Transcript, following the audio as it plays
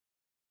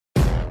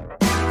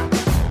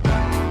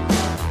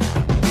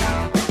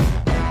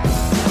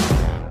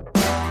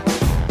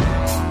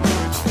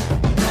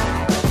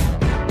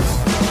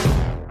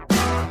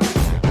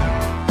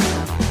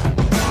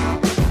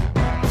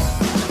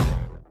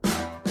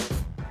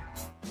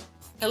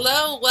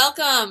Hello,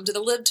 welcome to the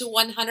Live to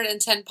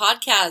 110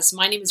 podcast.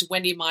 My name is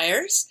Wendy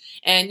Myers,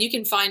 and you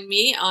can find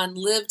me on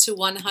live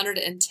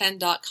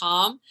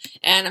to110.com.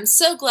 And I'm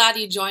so glad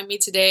you joined me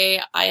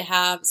today. I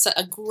have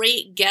a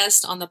great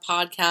guest on the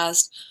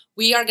podcast.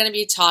 We are going to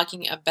be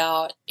talking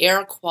about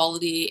air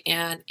quality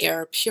and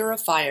air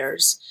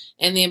purifiers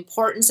and the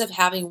importance of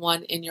having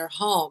one in your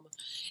home.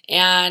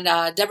 And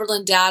Debra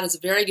Lynn Dad is a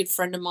very good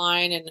friend of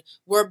mine, and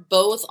we're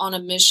both on a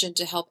mission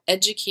to help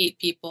educate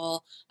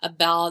people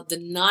about the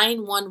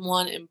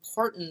 911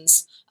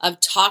 importance of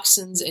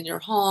toxins in your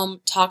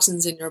home,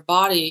 toxins in your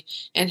body,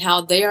 and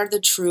how they are the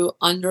true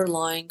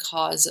underlying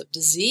cause of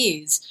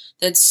disease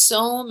that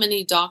so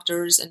many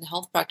doctors and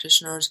health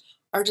practitioners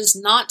are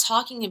just not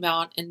talking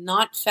about and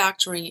not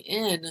factoring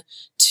in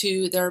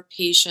to their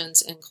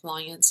patients' and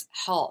clients'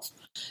 health.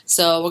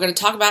 So we're going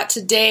to talk about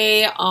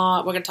today,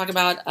 we're going to talk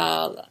about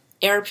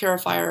air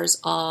purifiers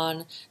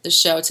on the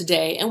show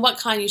today and what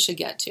kind you should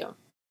get to.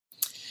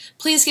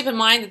 Please keep in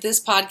mind that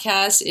this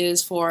podcast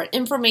is for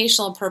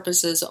informational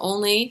purposes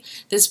only.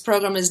 This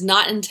program is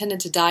not intended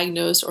to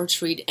diagnose or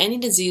treat any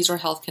disease or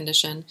health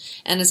condition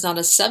and is not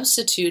a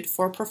substitute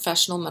for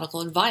professional medical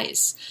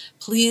advice.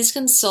 Please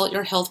consult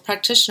your health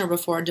practitioner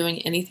before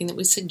doing anything that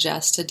we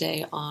suggest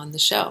today on the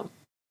show.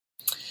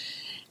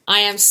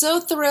 I am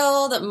so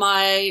thrilled that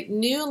my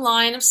new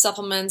line of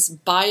supplements,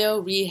 Bio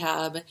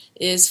Rehab,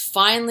 is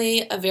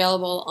finally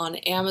available on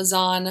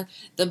Amazon.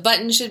 The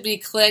button should be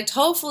clicked.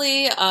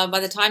 Hopefully, by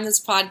the time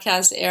this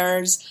podcast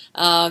airs,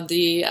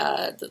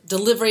 the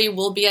delivery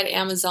will be at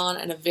Amazon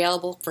and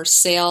available for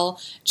sale.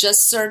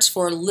 Just search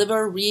for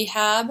Liver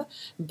Rehab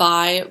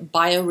by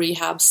Bio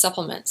Rehab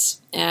Supplements.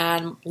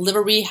 And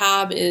Liver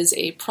Rehab is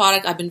a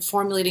product I've been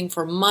formulating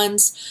for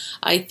months.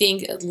 I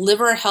think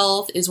liver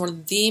health is one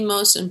of the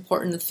most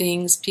important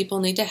things people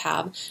need to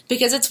have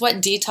because it's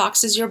what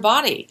detoxes your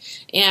body.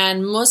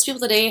 And most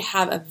people today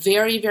have a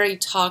very, very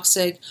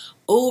toxic,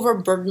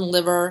 overburdened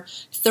liver.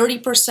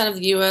 30% of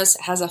the U.S.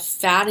 has a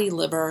fatty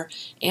liver,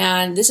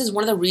 and this is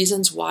one of the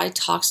reasons why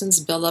toxins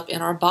build up in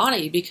our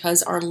body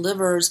because our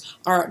livers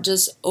are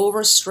just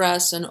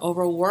overstressed and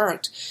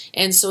overworked.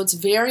 And so it's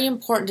very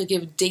important to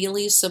give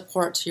daily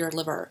support to your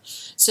liver.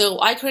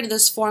 So I created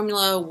this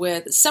formula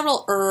with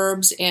several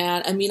herbs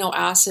and amino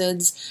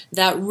acids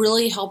that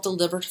really help the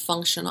liver to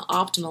function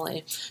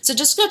optimally. So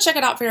just go check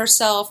it out for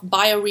yourself.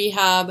 Bio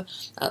Rehab,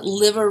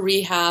 Liver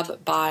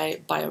Rehab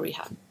by Bio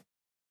Rehab.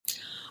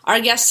 Our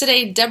guest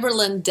today, Debra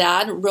Lynn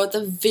Dad, wrote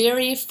the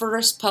very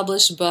first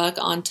published book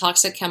on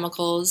toxic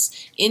chemicals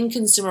in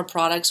consumer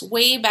products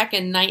way back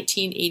in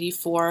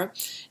 1984.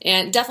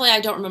 And definitely I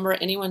don't remember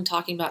anyone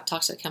talking about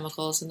toxic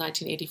chemicals in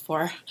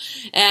 1984.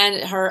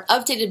 And her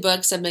updated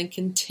books have been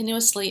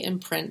continuously in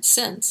print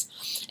since.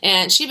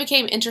 And she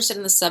became interested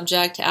in the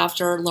subject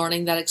after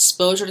learning that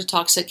exposure to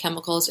toxic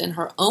chemicals in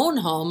her own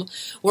home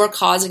were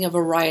causing a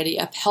variety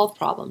of health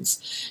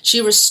problems.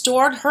 She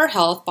restored her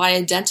health by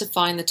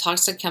identifying the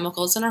toxic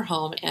chemicals in her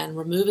home and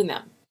removing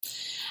them.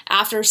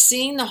 After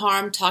seeing the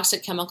harm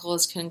toxic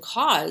chemicals can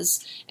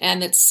cause and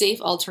that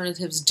safe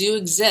alternatives do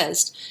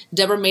exist,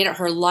 Debra made it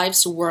her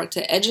life's work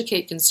to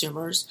educate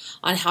consumers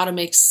on how to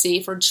make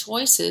safer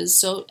choices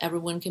so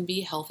everyone can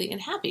be healthy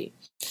and happy.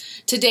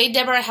 Today,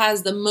 Debra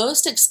has the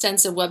most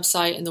extensive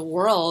website in the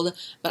world,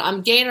 but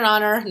I'm gaining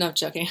on her, no, I'm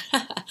joking,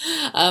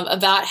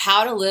 about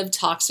how to live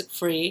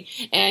toxic-free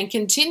and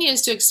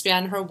continues to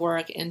expand her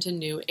work into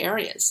new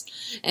areas.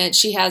 And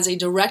she has a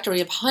directory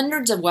of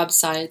hundreds of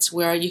websites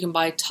where you can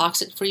buy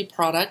toxic-free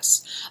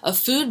products, a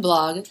food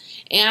blog,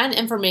 and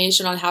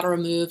information on how to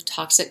remove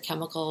toxic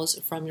chemicals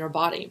from your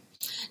body.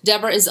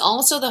 Debra is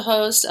also the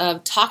host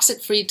of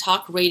Toxic Free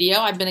Talk Radio.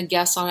 I've been a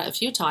guest on it a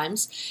few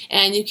times,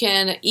 and you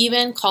can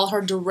even call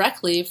her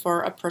directly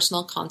for a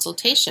personal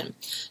consultation.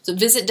 So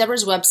visit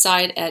Debra's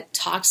website at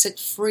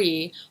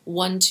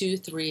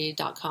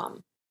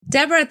toxicfree123.com.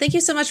 Debra, thank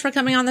you so much for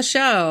coming on the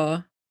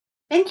show.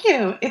 Thank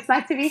you. It's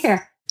nice to be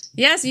here.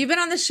 Yes, you've been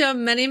on the show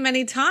many,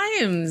 many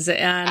times,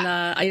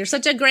 and you're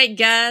such a great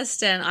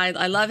guest, and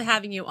I love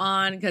having you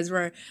on because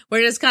we're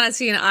just kind of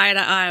seeing eye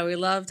to eye. We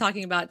love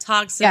talking about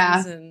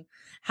toxins and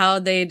how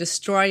they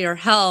destroy your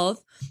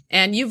health.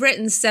 And you've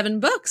written 7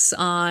 books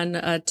on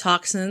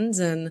toxins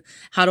and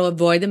how to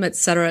avoid them, et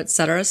cetera, et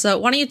cetera. So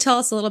why don't you tell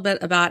us a little bit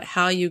about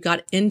how you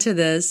got into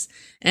this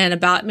and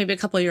about maybe a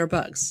couple of your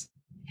books?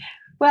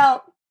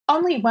 Well,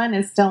 only one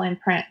is still in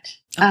print.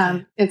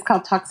 Okay. It's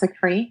called Toxic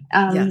Free.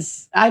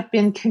 Yes. I've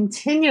been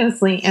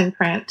continuously in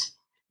print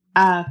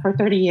for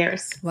 30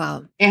 years.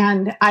 Wow.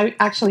 And I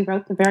actually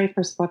wrote the very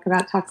first book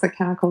about toxic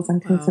chemicals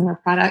and consumer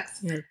products.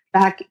 Yeah.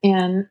 Back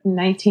in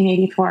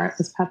 1984, it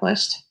was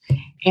published.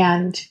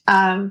 And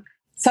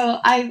so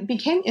I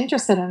became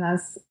interested in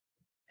this.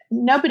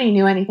 Nobody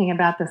knew anything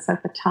about this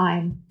at the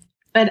time,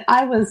 but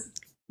I was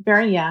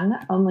very young,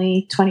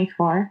 only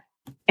 24,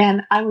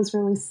 and I was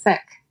really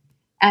sick.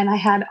 And I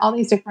had all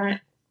these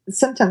different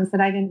symptoms that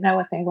I didn't know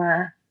what they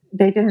were.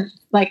 They didn't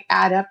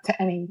add up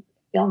to any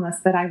illness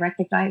that I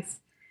recognized.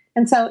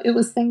 And so it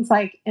was things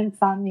like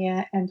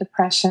insomnia and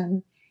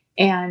depression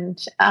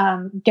and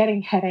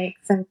getting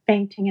headaches and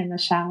fainting in the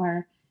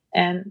shower.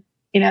 And,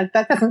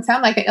 that doesn't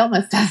sound like an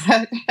illness, does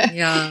it?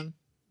 Yeah.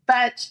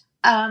 But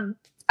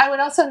I would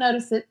also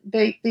notice that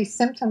these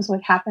symptoms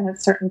would happen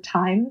at certain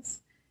times,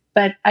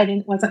 but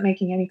I wasn't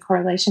making any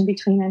correlation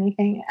between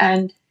anything.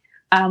 And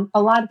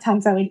a lot of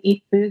times I would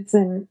eat foods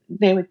and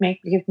they would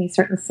give me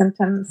certain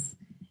symptoms.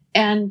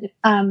 And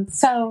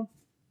so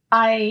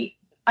I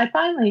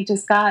finally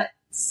just got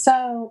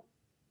so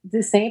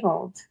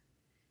disabled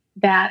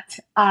that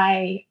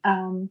I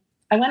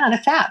went on a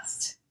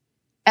fast.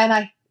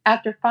 And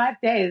after 5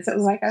 days, it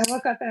was like I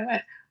woke up and I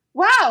went,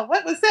 wow,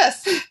 what was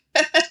this?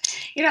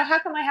 How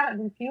come I haven't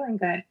been feeling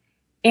good?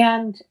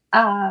 And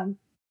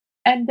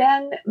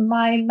then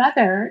my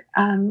mother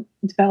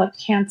developed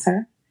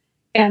cancer,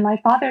 and my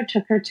father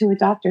took her to a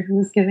doctor who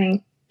was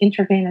giving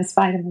intravenous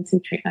vitamin C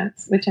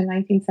treatments, which in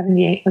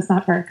 1978 was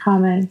not very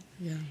common.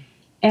 Yeah.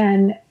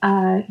 And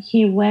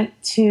he went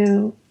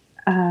to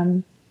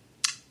the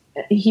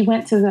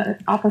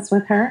office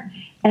with her,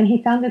 and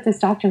he found that this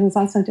doctor was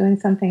also doing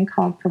something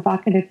called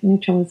provocative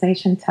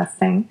neutralization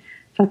testing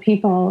for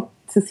people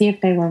to see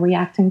if they were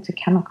reacting to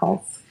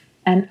chemicals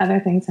and other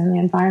things in the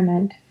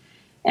environment.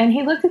 And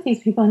he looked at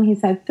these people and he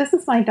said, this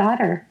is my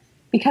daughter,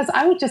 because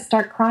I would just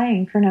start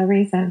crying for no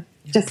reason,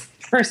 just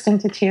burst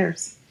into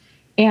tears.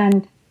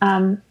 And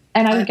I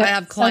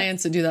have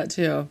clients that do that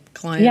too.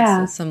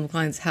 Some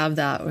clients have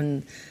that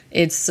when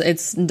it's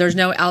there's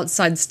no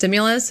outside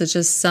stimulus. It's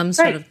just some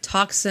sort of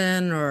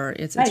toxin, or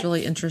it's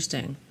really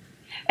interesting.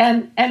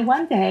 And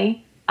one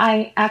day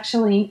I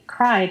actually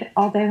cried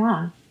all day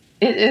long.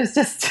 It was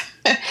just,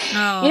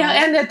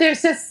 and that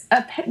there's just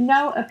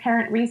no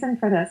apparent reason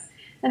for this.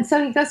 And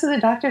so he goes to the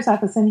doctor's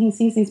office and he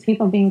sees these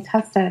people being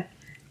tested.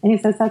 And he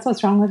says, that's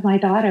what's wrong with my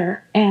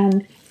daughter.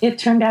 And it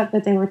turned out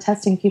that they were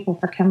testing people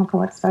for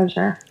chemical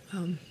exposure.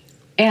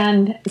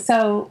 And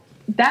so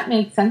that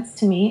made sense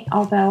to me,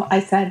 although I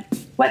said,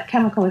 what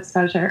chemical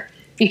exposure?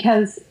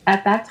 Because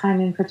at that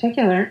time in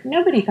particular,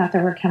 nobody thought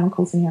there were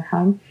chemicals in your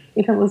home.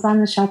 If it was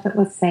on the shelf, it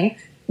was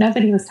safe.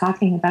 Nobody was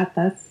talking about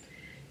this.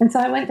 And so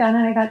I went down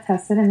and I got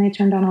tested, and they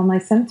turned on all my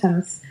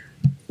symptoms.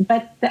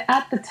 But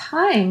at the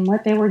time,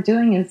 what they were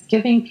doing is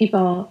giving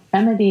people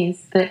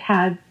remedies that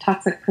had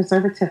toxic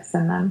preservatives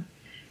in them.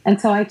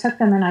 And so I took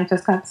them, and I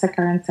just got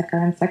sicker and sicker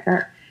and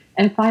sicker.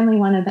 And finally,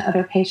 one of the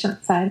other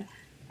patients said,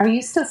 are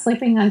you still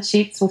sleeping on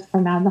sheets with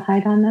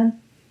formaldehyde on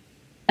them?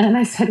 And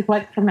I said,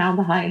 what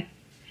formaldehyde?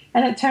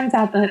 And it turns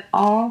out that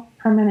all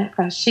permanent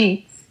press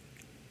sheets,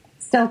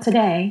 still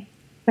today,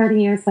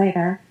 30 years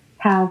later,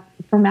 have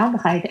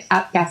formaldehyde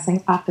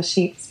outgassing off the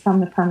sheets from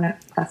the permanent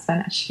press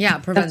finish. Yeah,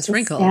 it prevents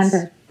wrinkles.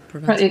 Standard.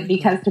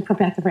 Because to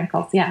prevent the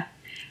wrinkles, yeah.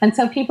 And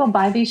so people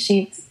buy these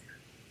sheets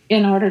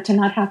in order to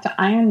not have to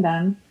iron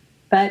them,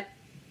 but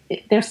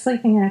they're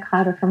sleeping in a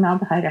cloud of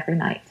formaldehyde every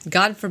night.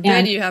 God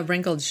forbid you have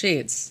wrinkled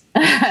sheets.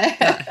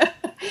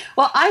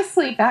 Well, I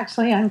sleep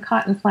actually on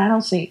cotton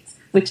flannel sheets,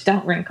 which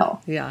don't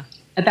wrinkle. Yeah.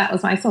 That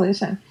was my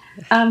solution.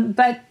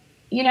 But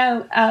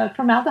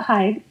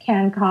formaldehyde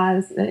can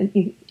cause,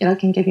 it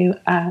can give you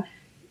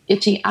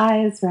itchy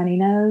eyes, runny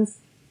nose,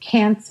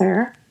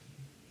 cancer,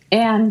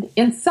 and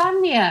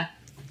insomnia.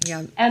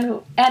 Yeah.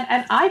 And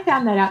I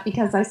found that out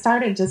because I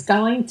started just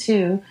going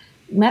to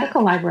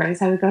medical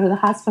libraries. I would go to the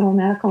hospital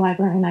medical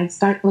library and I'd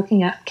start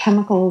looking at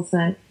chemicals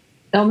and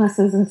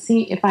illnesses and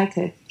see if I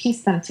could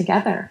piece them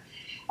together.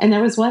 And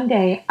there was one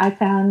day I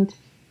found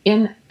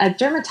in a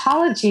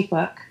dermatology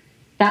book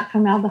that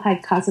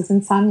formaldehyde causes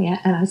insomnia.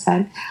 And I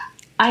said,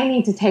 I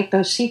need to take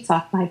those sheets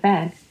off my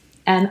bed.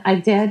 And I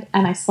did,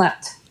 and I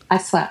slept.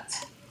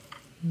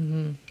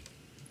 Mm-hmm.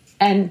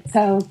 And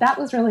so that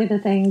was really the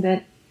thing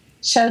that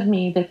showed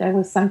me that there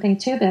was something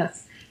to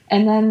this.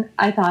 And then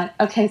I thought,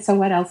 okay, so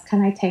what else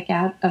can I take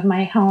out of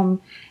my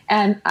home?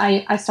 And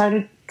I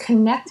started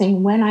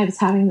connecting when I was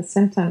having the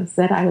symptoms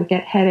that I would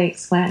get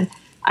headaches when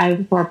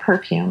I wore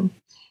perfume,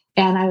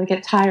 and I would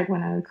get tired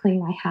when I would clean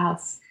my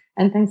house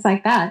and things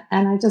like that.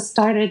 And I just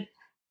started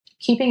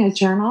keeping a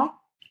journal,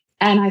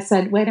 and I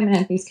said, wait a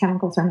minute, these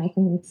chemicals are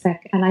making me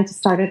sick. And I just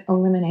started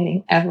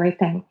eliminating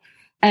everything.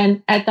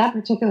 And at that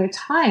particular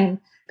time,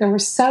 there were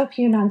so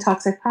few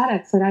non-toxic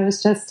products that I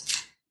was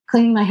just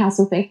cleaning my house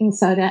with baking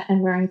soda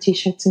and wearing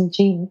T-shirts and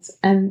jeans.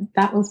 And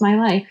that was my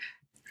life.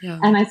 Yeah.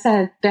 And I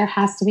said, there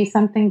has to be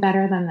something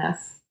better than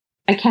this.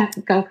 I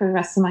can't go for the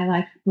rest of my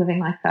life living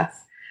like this.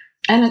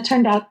 And it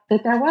turned out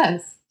that there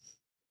was.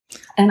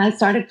 And I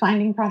started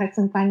finding products.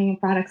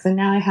 And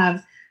now I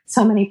have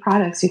so many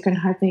products, you can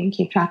hardly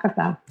keep track of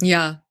them.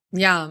 Yeah.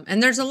 Yeah.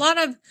 And there's a lot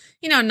of,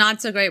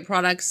 not so great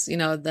products,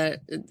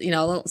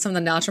 that, some of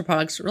the natural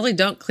products really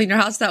don't clean your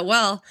house that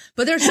well,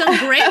 but there's some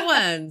great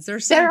ones.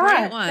 There's some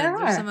great ones.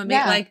 There's some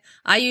amazing, like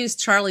I use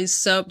Charlie's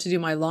soap to do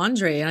my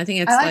laundry. And I think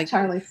it's like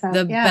Charlie's soap,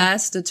 the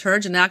best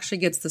detergent. It actually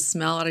gets the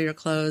smell out of your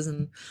clothes.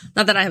 And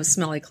not that I have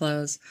smelly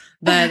clothes,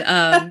 but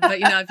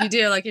if you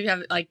do, like if you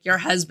have like your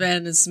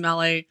husband is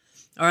smelly,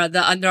 or the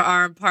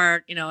underarm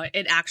part,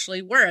 it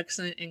actually works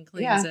and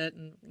cleans it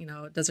and,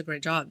 it does a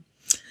great job.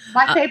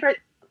 My favorite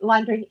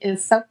laundry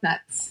is soap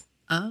nuts.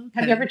 Oh, okay.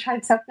 Have you ever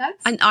tried soap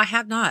nuts? I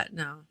have not,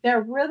 no.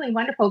 They're really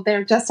wonderful.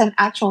 They're just an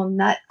actual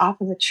nut off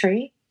of a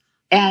tree.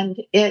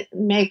 And it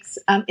makes,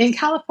 in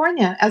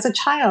California, as a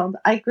child,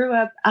 I grew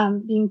up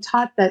being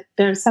taught that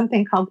there's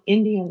something called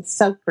Indian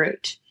soap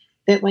root,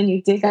 that when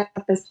you dig up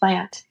this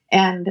plant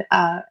and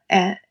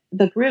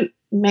the root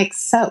makes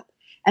soap.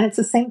 And it's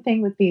the same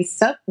thing with these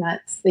soap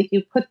nuts, that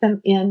you put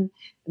them in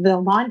the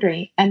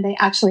laundry and they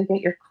actually get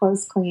your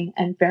clothes clean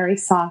and very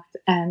soft.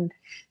 And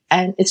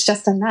it's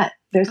just a nut.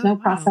 There's no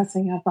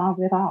processing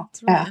involved at all.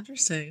 That's really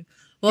interesting.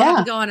 We'll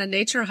have to go on a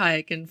nature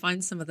hike and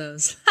find some of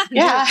those.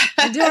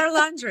 And do our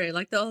laundry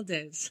like the old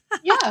days.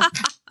 Yeah.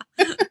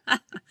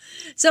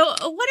 So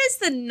what is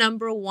the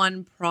number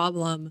one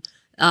problem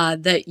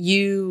that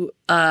you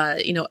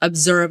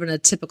observe in a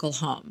typical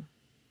home?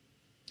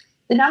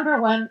 The number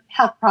one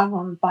health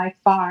problem by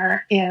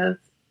far is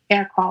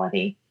air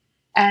quality.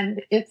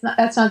 And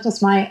that's not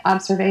just my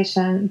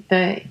observation.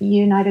 The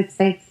United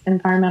States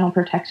Environmental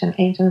Protection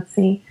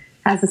Agency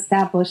has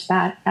established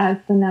that as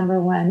the number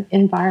one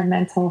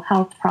environmental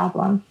health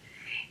problem.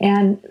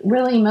 And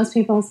really, most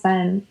people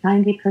spend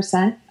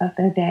 90% of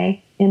their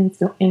day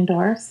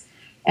indoors.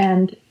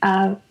 And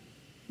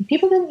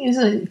people didn't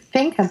usually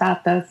think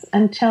about this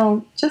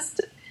until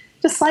just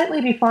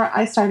slightly before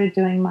I started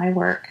doing my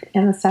work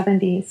in the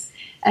 70s.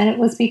 And it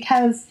was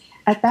because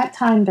at that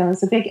time, there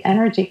was a big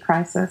energy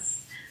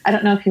crisis. I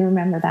don't know if you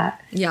remember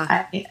that.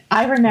 Yeah.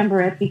 I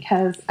remember it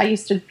because I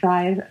used to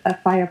drive a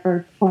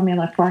Firebird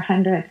Formula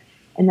 400,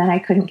 and then I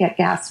couldn't get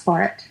gas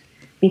for it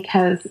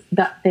because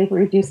they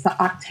reduced the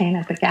octane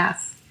of the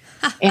gas.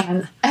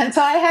 And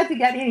so I had to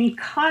get an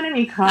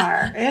economy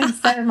car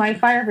instead of my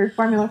Firebird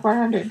Formula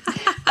 400.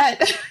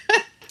 But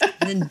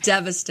and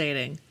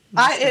devastating.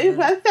 It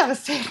was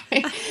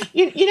devastating.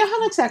 You know how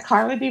much that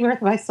car would be worth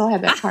if I still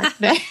had that car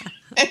today?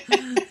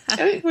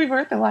 It would be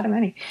worth a lot of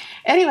money.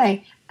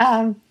 Anyway,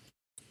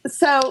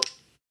 so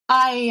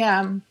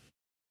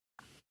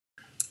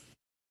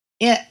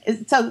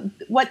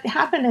what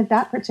happened at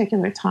that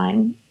particular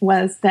time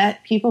was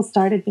that people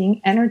started being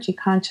energy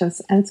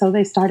conscious, and so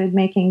they started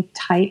making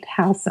tight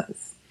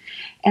houses.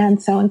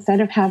 And so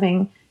instead of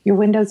having your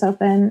windows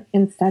open,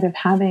 instead of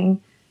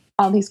having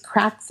all these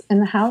cracks in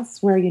the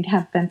house where you'd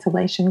have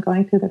ventilation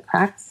going through the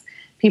cracks,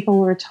 people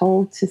were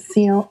told to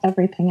seal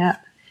everything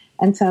up.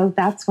 And so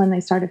that's when they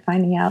started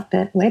finding out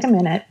that, wait a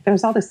minute,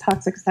 there's all this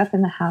toxic stuff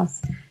in the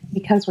house.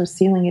 Because we're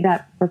sealing it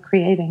up, we're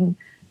creating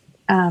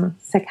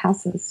sick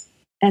houses.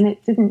 And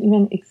it didn't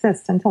even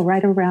exist until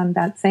right around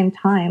that same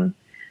time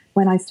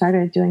when I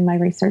started doing my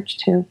research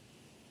too.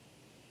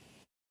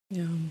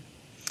 Yeah.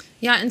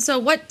 And so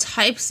what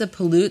types of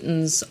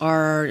pollutants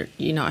are,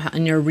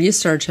 in your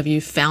research have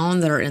you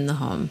found that are in the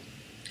home?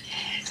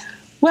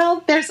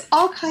 Well, there's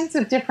all kinds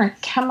of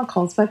different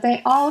chemicals, but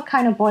they all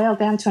kind of boil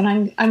down to,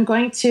 and I'm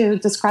going to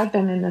describe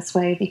them in this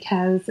way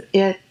because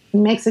it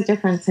makes a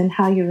difference in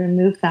how you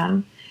remove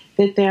them.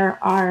 That there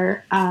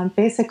are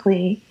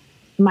basically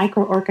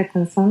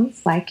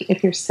microorganisms, like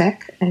if you're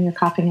sick and you're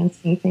coughing and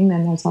sneezing,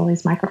 then there's all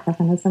these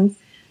microorganisms.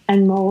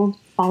 And mold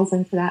falls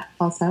into that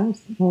also,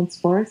 mold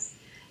spores.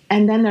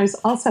 And then there's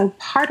also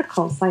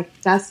particles,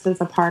 like dust is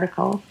a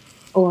particle,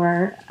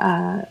 or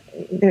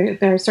there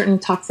are certain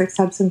toxic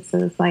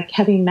substances, like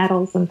heavy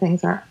metals and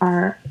things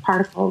are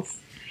particles.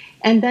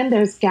 And then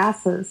there's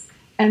gases.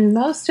 And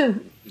most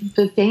of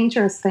the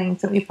dangerous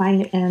things that we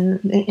find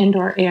in the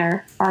indoor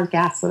air are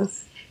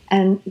gases.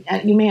 And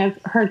you may have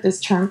heard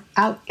this term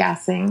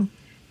outgassing,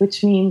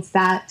 which means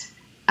that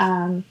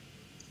a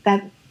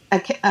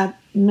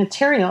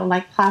material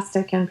like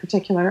plastic in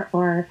particular,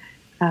 or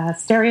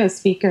stereo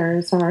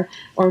speakers, or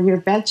your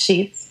bed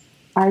sheets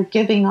are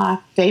giving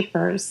off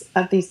vapors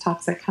of these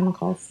toxic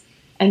chemicals.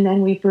 And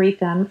then we breathe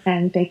them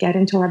and they get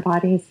into our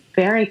bodies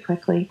very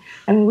quickly.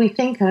 I mean, we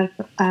think of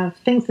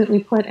things that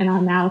we put in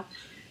our mouth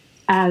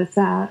as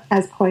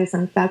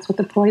poisons. That's what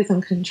the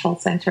Poison Control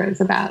Center is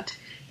about.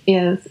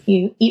 Is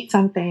you eat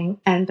something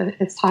and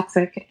it's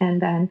toxic,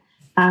 and then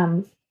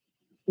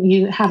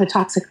you have a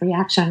toxic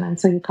reaction, and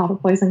so you call the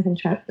Poison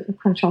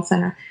Control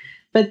Center.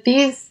 But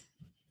these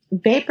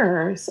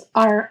vapors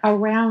are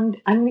around.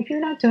 I mean, if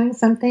you're not doing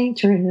something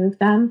to remove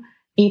them,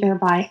 either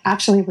by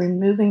actually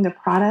removing the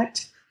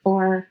product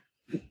or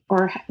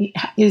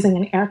using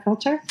an air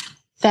filter,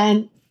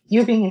 then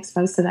you're being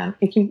exposed to them.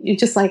 If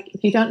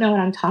you don't know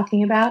what I'm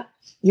talking about,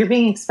 you're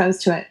being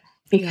exposed to it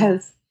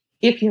because.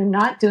 If you're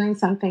not doing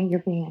something,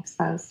 you're being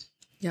exposed.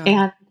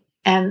 Yeah.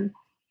 And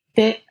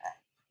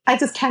I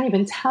just can't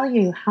even tell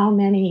you how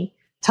many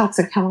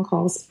toxic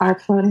chemicals are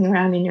floating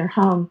around in your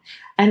home.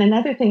 And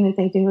another thing that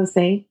they do is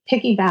they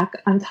piggyback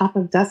on top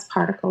of dust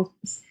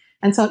particles.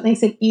 And so it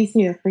makes it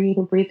easier for you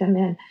to breathe them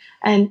in.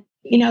 And,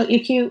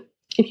 if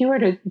you were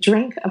to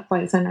drink a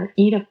poison or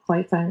eat a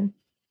poison,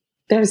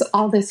 there's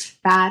all this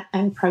fat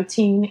and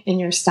protein in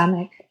your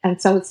stomach.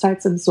 And so it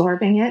starts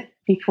absorbing it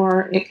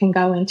before it can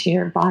go into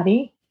your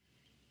body.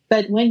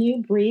 But when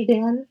you breathe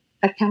in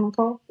a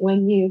chemical,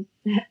 when you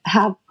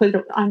have put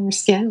it on your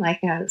skin,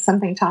 like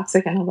something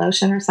toxic in a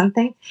lotion or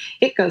something,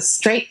 it goes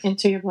straight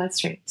into your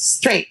bloodstream,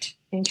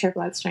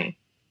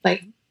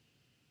 like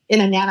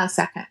in a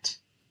nanosecond.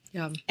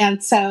 Yeah.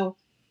 And so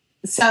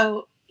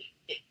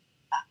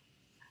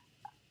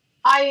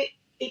I,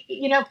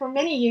 for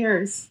many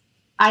years,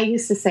 I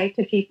used to say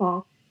to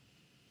people,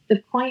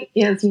 the point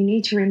is you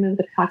need to remove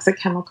the toxic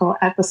chemical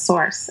at the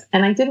source.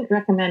 And I didn't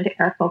recommend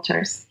air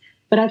filters,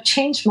 but I've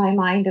changed my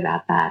mind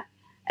about that.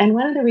 And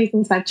one of the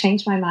reasons I've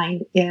changed my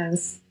mind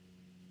is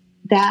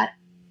that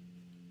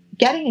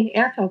getting an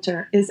air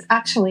filter is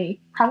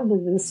actually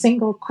probably the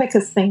single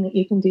quickest thing that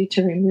you can do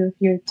to remove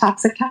your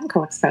toxic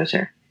chemical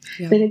exposure.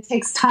 Yeah. But it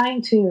takes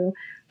time to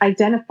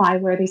identify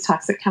where these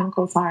toxic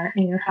chemicals are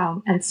in your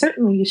home. And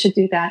certainly you should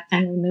do that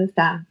and remove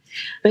them.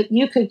 But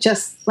you could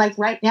just, like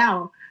right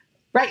now,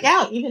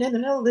 even in the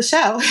middle of the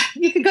show,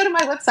 you could go to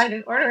my website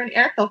and order an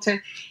air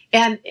filter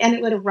and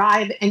it would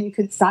arrive and you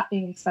could stop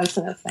being exposed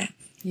to those things.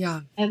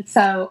 Yeah. And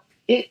so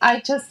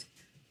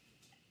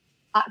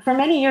for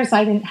many years,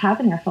 I didn't have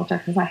an air filter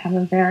because I have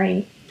a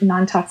very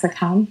non-toxic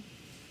home.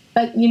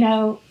 But,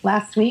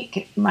 last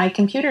week, my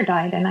computer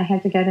died and I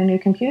had to get a new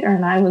computer.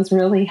 And I was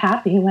really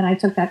happy when I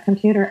took that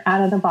computer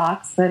out of the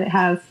box that it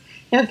has,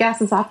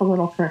 gases off a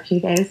little for a few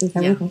days as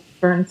everything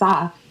burns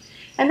off.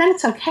 And then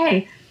it's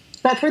okay.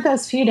 But for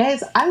those few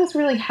days, I was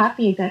really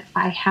happy that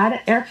I had an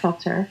air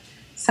filter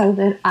so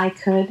that I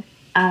could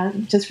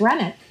just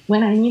run it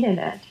when I needed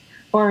it.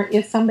 Or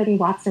if somebody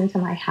walks into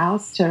my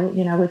house to,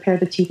 repair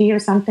the TV or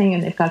something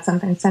and they've got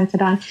something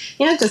scented on,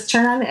 just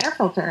turn on the air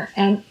filter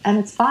and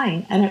it's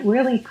fine. And it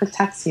really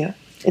protects you.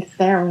 It's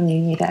there when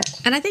you need it.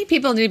 And I think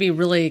people need to be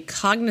really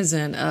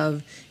cognizant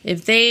of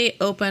if they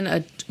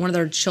open one of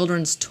their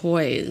children's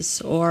toys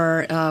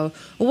or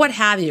what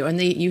have you,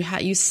 and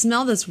you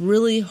smell this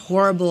really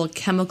horrible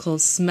chemical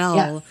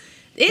smell,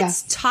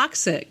 it's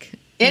toxic.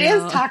 It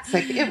is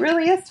toxic. It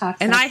really is toxic.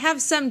 And I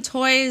have some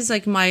toys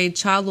like my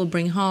child will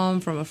bring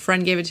home from a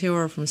friend gave it to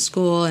her from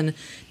school, and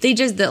they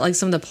just like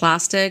some of the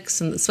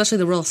plastics, and especially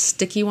the real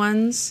sticky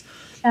ones,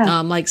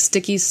 like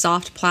sticky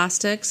soft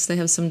plastics. They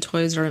have some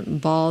toys or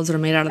balls that are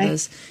made out of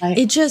this. Right.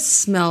 It just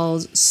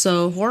smells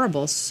so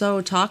horrible,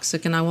 so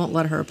toxic, and I won't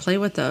let her play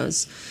with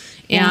those.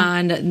 Yeah.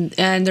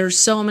 And there's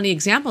so many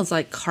examples,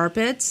 like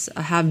carpets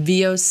have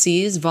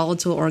VOCs,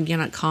 volatile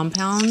organic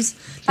compounds,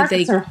 that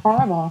they are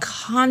horrible.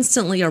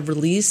 Constantly are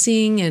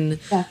releasing, and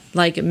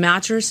like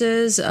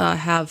mattresses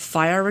have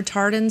fire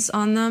retardants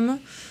on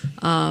them.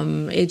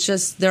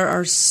 There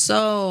are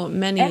so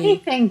many.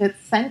 Anything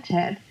that's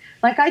scented.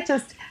 Like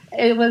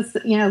it was,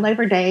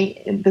 Labor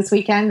Day this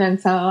weekend,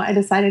 and so I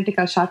decided to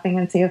go shopping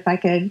and see if I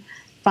could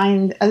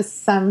find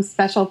some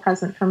special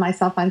present for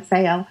myself on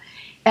sale.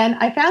 And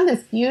I found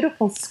this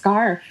beautiful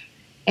scarf,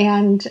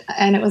 and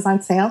it was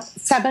on sale,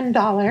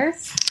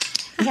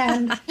 $7.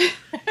 And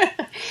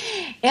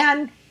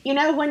and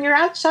when you're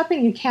out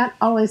shopping, you can't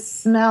always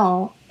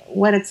smell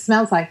what it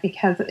smells like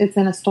because it's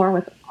in a store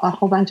with a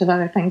whole bunch of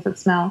other things that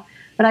smell.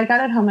 But I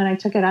got it home and I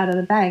took it out of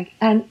the bag,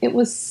 and it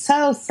was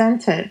so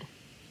scented.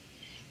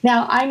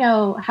 Now I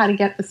know how to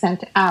get the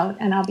scent out,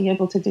 and I'll be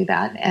able to do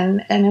that,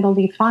 and it'll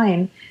be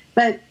fine.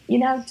 But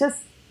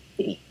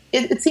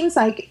it seems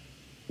like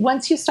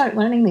once you start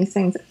learning these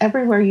things,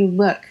 everywhere you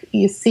look,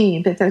 you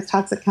see that there's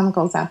toxic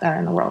chemicals out there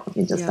in the world.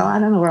 You just go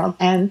out in the world,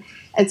 and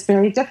it's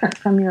very different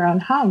from your own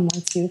home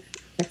once you've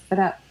fixed it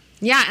up.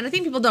 Yeah, and I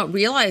think people don't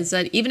realize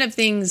that even if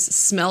things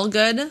smell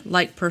good,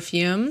 like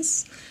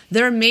perfumes,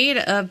 they're made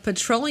of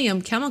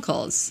petroleum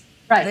chemicals.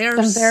 Right,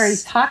 they're some very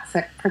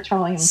toxic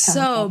petroleum chemicals.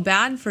 So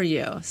bad for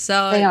you.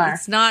 So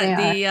it's not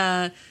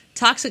the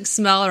toxic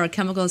smell or a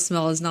chemical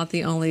smell is not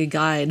the only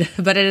guide,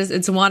 but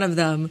it's one of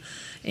them.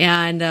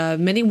 And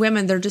many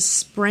women, they're just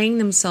spraying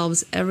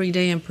themselves every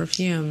day in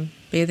perfume,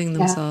 bathing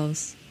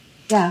themselves.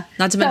 Yeah.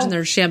 Not to mention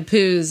their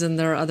shampoos and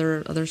their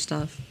other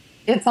stuff.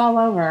 It's all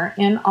over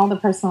in all the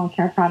personal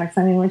care products.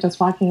 I mean, we're just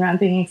walking around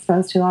being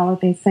exposed to all of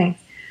these things.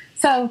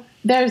 So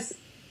there's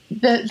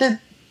the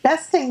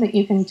best thing that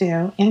you can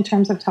do in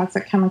terms of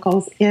toxic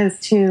chemicals is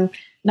to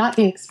not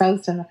be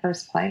exposed in the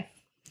first place.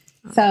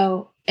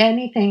 So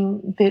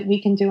anything that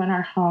we can do in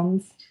our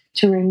homes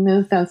to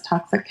remove those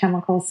toxic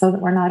chemicals so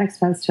that we're not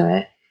exposed to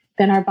it,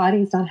 then our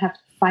bodies don't have to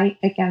fight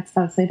against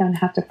those. They don't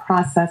have to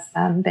process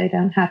them. We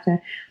don't have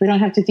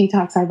to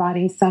detox our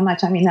bodies so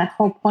much. I mean, that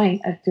whole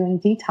point of doing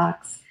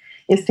detox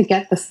is to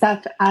get the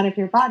stuff out of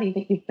your body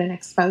that you've been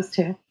exposed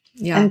to.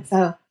 Yeah. And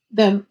so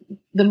the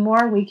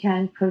more we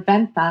can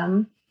prevent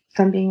them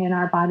from being in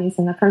our bodies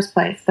in the first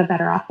place, the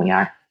better off we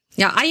are.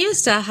 Yeah, I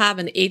used to have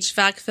an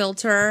HVAC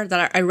filter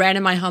that I ran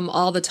in my home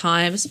all the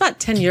time. It's about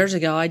 10 years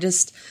ago. I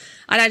just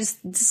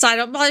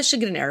decided, I should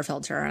get an air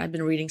filter. And I've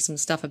been reading some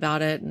stuff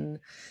about it. And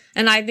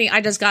I think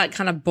I just got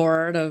kind of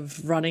bored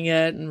of running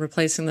it and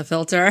replacing the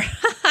filter.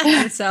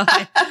 And so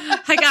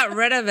I got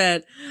rid of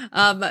it.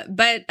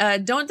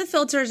 But don't the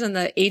filters in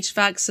the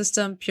HVAC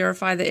system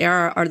purify the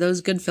air? Are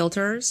those good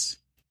filters?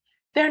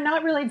 They're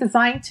not really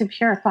designed to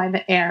purify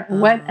the air.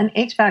 What an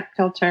HVAC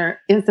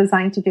filter is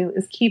designed to do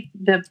is keep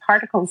the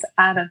particles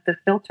out of the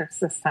filter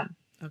system.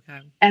 Okay.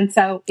 And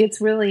so it's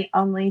really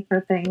only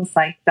for things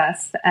like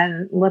dust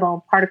and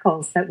little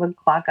particles that would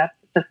clog up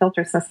the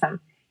filter system.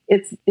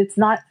 it's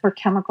not for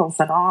chemicals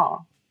at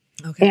all.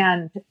 Okay.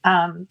 And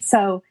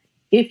so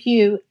if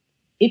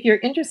you're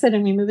interested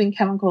in removing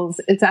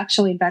chemicals, it's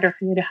actually better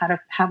for you to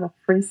have a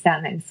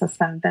freestanding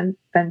system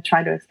than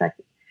try to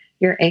expect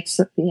your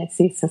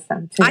HVAC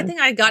system to. I think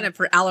I got it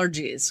for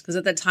allergies because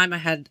at that time I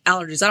had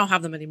allergies. I don't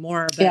have them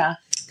anymore, but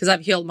because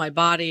I've healed my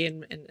body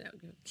and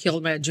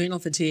healed my adrenal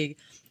fatigue.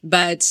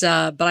 But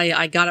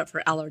I got it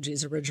for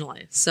allergies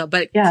originally. So,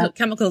 but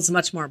chemicals is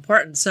much more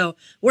important. So,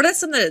 what are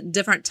some of the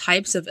different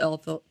types of air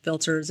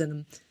filters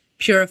and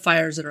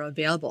purifiers that are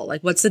available?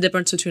 Like, what's the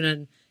difference between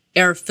an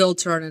air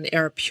filter and an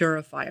air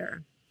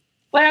purifier?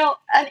 Well,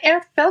 an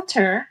air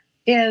filter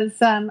is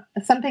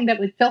something that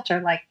would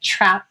filter, like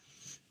trap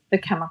the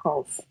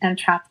chemicals and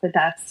trap the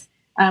dust.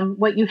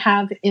 What you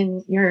have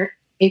in your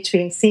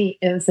HVAC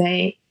is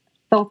a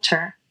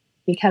filter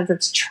because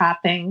it's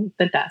trapping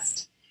the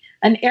dust.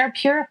 An air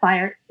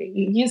purifier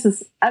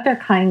uses other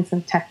kinds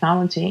of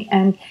technology.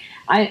 And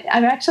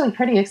I'm actually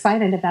pretty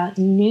excited about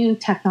new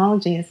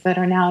technologies that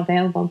are now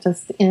available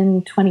just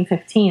in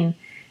 2015.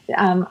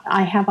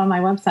 I have on my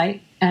website,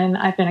 and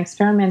I've been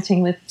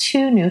experimenting with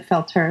 2 new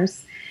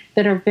filters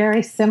that are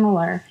very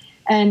similar.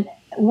 And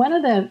one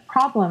of the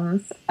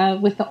problems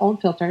with the old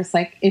filters,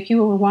 like if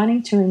you were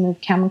wanting to remove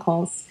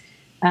chemicals,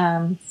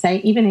 say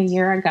even a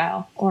year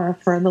ago or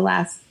for the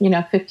last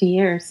 50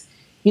 years,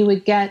 you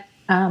would get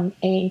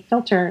a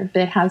filter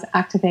that has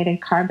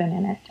activated carbon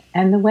in it.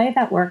 And the way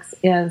that works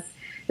is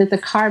that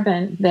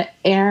the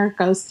air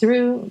goes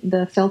through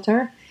the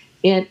filter,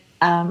 it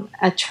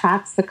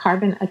attracts the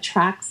carbon,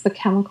 attracts the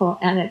chemical,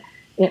 and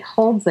it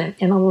holds it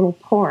in a little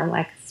pore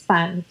like a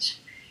sponge.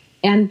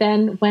 And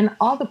then when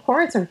all the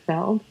pores are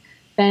filled,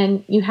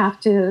 then you have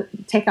to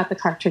take out the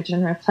cartridge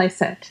and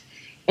replace it.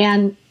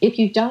 And if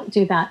you don't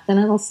do that, then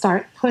it'll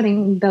start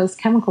putting those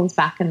chemicals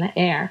back in the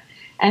air.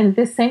 And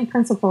this same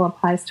principle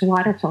applies to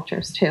water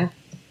filters too.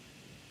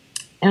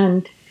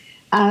 And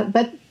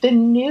but the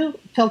new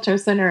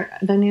filters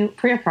the new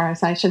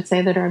purifiers, I should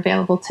say, that are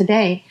available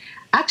today,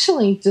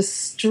 actually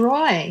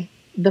destroy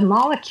the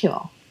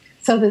molecule,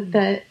 so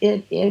that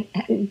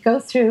it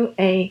goes through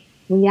a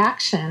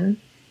reaction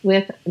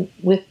with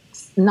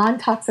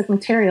non-toxic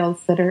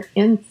materials that are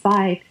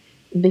inside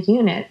the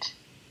unit,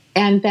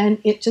 and then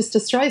it just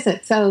destroys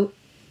it. So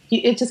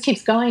it just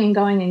keeps going and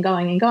going and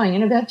going and going,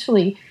 and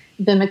eventually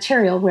the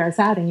material wears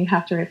out and you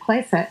have to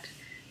replace it.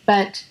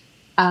 But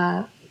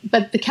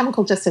the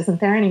chemical just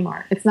isn't there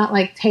anymore. It's not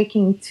like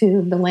taking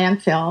to the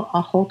landfill a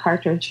whole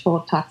cartridge full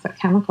of toxic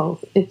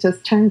chemicals. It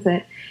just turns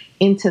it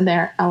into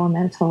their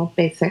elemental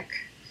basic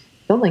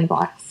building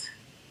blocks.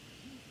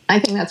 I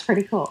think that's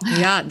pretty cool.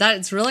 Yeah,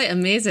 that's really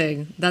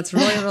amazing. That's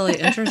really, really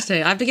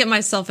interesting. I have to get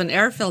myself an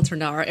air filter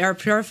now, or air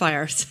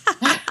purifiers.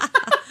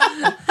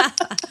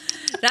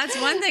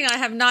 That's one thing I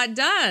have not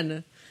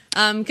done.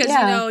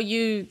 Because,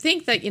 you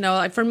think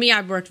that, for me,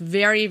 I've worked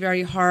very,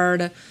 very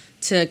hard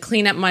to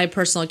clean up my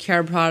personal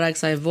care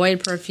products. I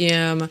avoid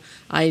perfume.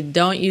 I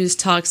don't use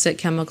toxic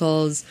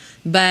chemicals.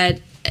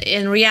 But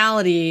in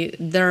reality,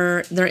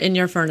 they're in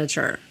your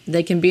furniture.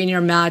 They can be in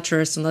your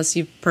mattress unless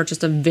you've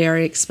purchased a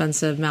very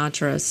expensive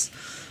mattress.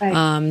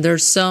 Right.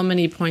 There's so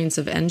many points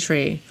of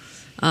entry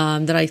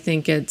that I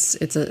think it's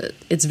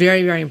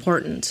very, very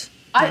important.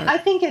 I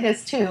think it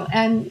is too.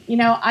 And,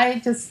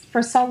 I just,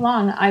 for so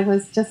long, I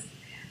was just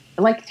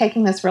like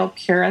taking this real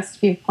purist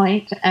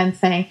viewpoint and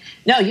saying,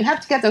 no, you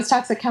have to get those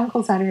toxic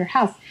chemicals out of your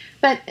house.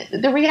 But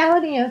the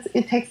reality is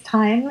it takes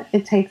time,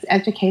 it takes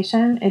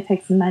education, it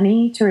takes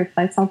money to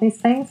replace all these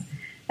things.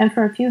 And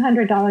for a few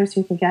 $100s,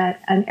 you can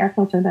get an air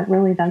filter that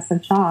really does the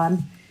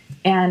job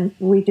and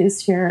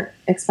reduce your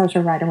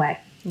exposure right away.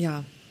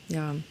 Yeah,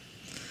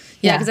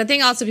 because I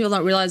think also people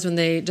don't realize when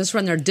they just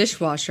run their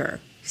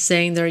dishwasher,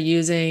 saying they're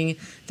using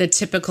the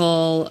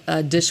typical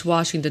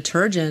dishwashing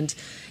detergent,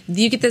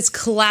 you get this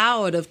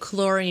cloud of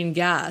chlorine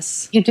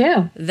gas. You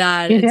do.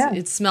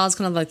 It smells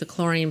kind of like the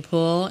chlorine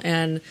pool,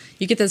 and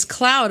you get this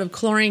cloud of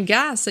chlorine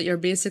gas that you're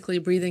basically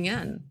breathing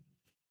in.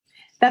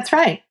 That's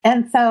right.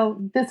 And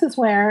so this is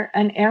where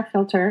an air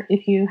filter,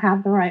 if you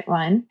have the right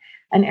one,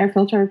 an air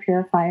filter or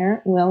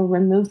purifier will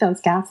remove those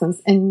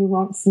gases and you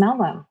won't smell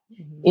them.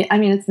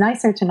 Mm-hmm. It's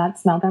nicer to not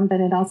smell them, but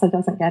it also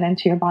doesn't get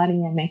into your body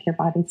and make your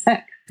body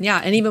sick.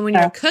 Yeah, and even when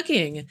you're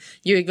cooking,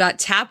 you've got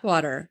tap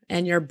water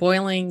and you're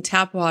boiling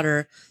tap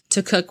water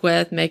to cook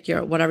with, make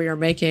your whatever you're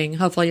making.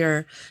 Hopefully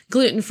your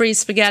gluten-free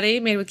spaghetti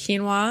made with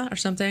quinoa or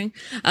something.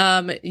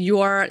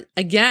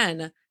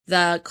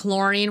 The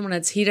chlorine, when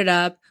it's heated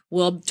up,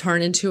 will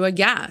turn into a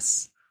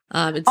gas.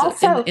 It's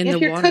also, in if the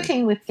you're water.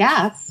 cooking with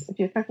gas,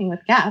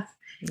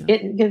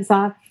 it gives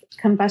off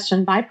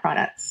combustion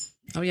byproducts.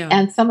 Oh, yeah.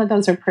 And some of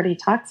those are pretty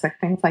toxic,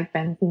 things like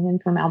benzene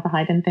and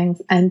formaldehyde and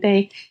things. And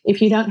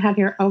if you don't have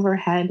your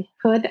overhead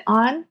hood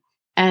on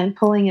and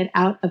pulling it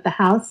out of the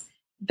house,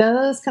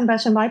 those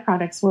combustion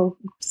byproducts will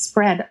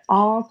spread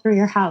all through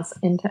your house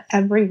into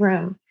every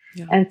room.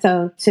 Yeah. And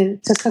so to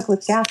cook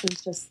with gas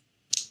is just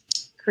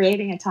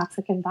creating a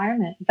toxic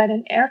environment. But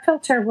an air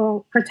filter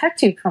will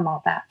protect you from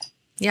all that.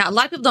 Yeah, a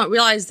lot of people don't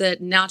realize that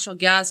natural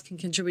gas can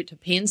contribute to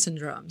pain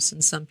syndromes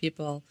in some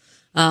people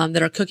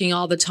that are cooking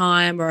all the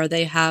time, or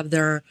they have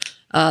their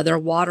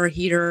water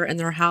heater in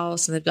their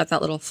house and they've got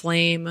that little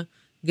flame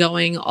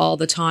going all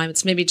the time.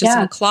 It's maybe just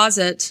in a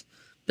closet,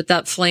 but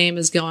that flame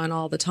is going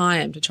all the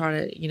time to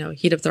try to,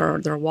 heat up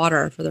their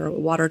water for their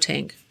water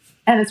tank.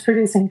 And it's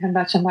producing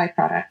combustion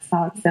byproducts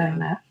while it's doing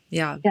that.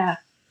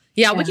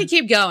 Yeah, we could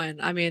keep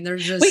going. I mean,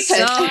 there's just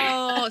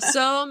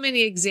so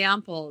many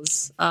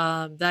examples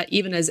that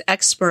even as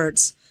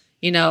experts,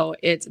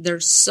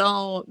 there's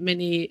so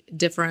many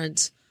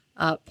different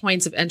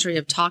points of entry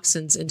of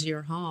toxins into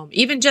your home.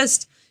 Even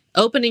just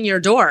opening your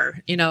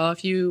door,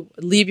 if you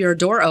leave your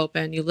door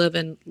open, you live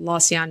in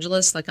Los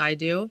Angeles like I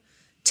do,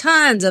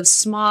 tons of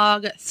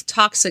smog,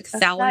 toxic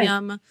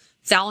thallium. Right.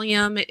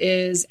 Thallium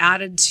is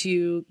added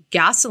to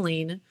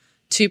gasoline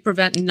to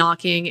prevent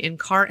knocking in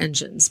car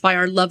engines by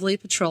our lovely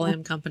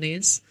petroleum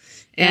companies.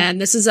 And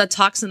this is a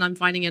toxin I'm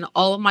finding in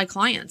all of my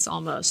clients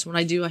almost when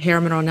I do a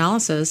hair mineral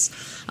analysis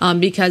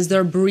because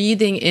they're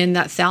breathing in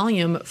that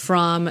thallium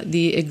from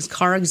the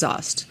car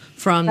exhaust,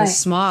 from the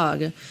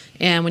smog.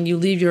 And when you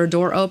leave your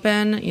door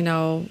open,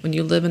 when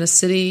you live in a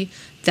city,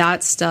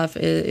 that stuff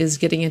is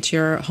getting into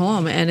your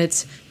home, and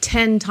it's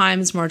 10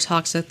 times more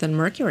toxic than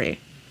mercury.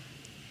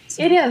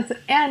 It is.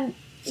 And,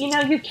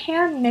 you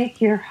can make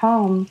your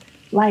home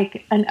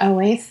like an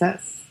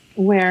oasis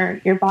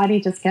where your body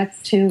just gets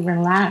to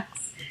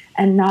relax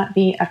and not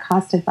be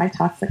accosted by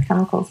toxic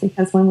chemicals.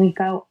 Because when we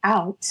go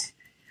out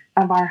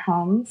of our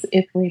homes,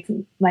 if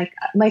we like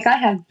I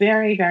have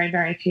very, very,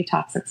 very few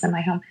toxics in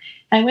my home.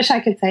 I wish I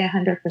could say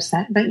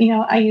 100%, but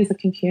I use a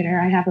computer,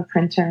 I have a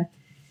printer,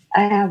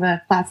 I have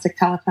a plastic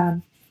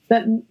telephone.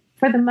 But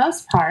for the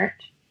most part,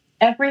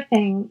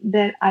 everything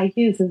that I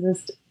use is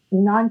as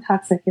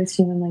non-toxic as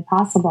humanly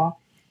possible.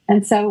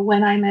 And so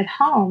when I'm at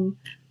home,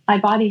 my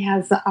body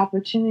has the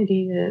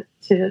opportunity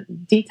to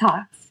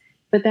detox.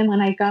 But then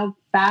when I go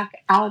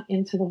back out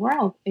into the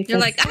world, you're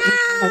like,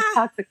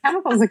 toxic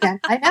chemicals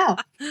again. I know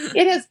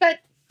it is. But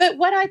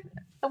what I've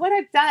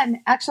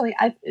done, actually,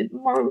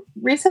 more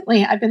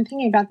recently, I've been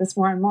thinking about this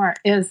more and more,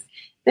 is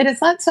that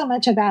it's not so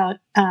much about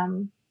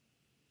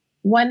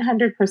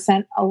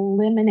 100%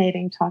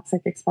 eliminating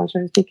toxic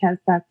exposures, because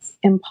that's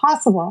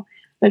impossible.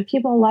 But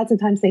people, lots of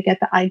times they get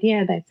the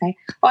idea, they say,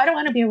 I don't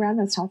want to be around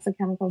those toxic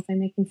chemicals. They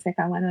make me sick.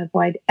 I want to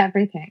avoid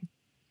everything.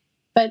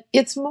 But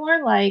it's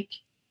more like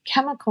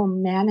chemical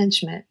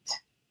management,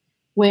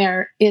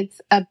 where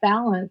it's a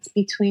balance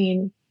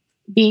between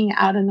being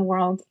out in the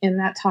world in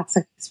that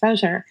toxic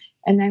exposure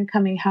and then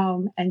coming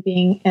home and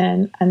being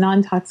in a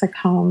non-toxic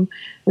home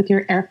with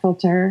your air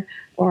filter,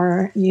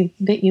 or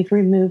that you've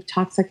removed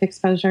toxic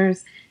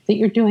exposures, that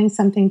you're doing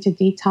something to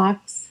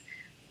detox.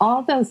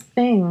 All those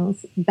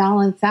things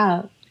balance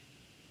out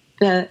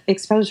the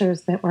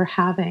exposures that we're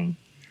having.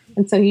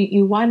 And so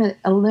you want to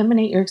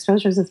eliminate your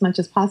exposures as much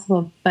as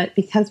possible, but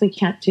because we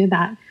can't do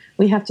that,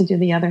 we have to do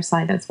the other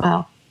side as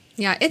well.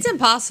 Yeah, it's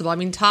impossible. I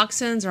mean,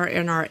 toxins are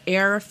in our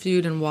air,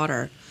 food, and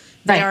water.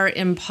 They are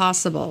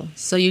impossible.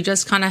 So you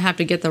just kind of have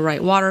to get the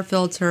right water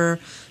filter,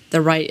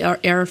 the right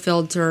air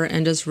filter,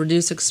 and just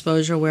reduce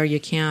exposure where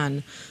you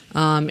can.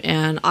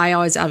 And I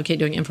always advocate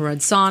doing infrared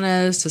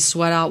saunas to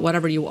sweat out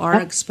whatever you are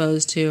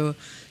exposed to,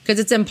 because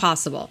it's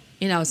impossible.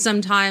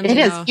 Sometimes it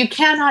is. You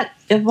cannot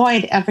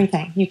avoid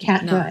everything. You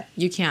can't do it.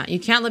 You can't. You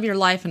can't live your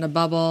life in a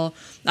bubble.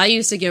 I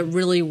used to get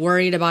really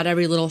worried about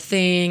every little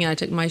thing. I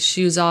took my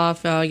shoes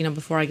off,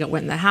 before I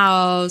went in the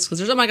house, because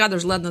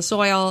there's lead in the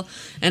soil,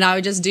 and I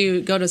would just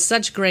go to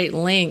such great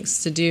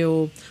lengths to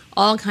do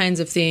all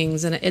kinds of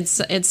things. And it's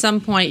at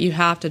some point you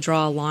have to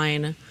draw a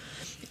line.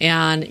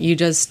 And you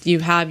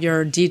have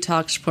your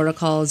detox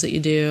protocols that you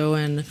do,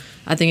 and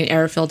I think an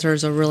air filter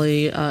is a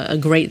really a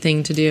great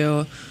thing to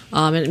do.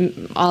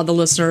 And all the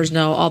listeners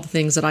know all the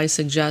things that I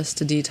suggest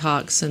to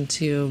detox and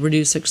to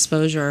reduce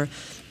exposure,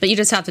 but you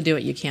just have to do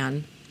what you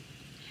can.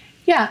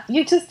 Yeah,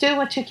 you just do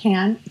what you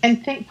can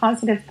and think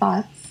positive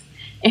thoughts,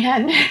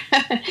 and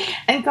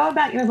and go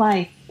about your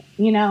life.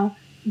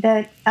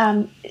 That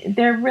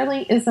there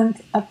really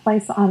isn't a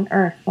place on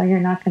earth where you're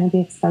not going to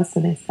be exposed to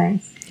these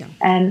things. Yeah.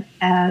 And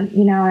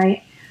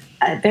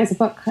there's a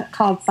book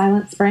called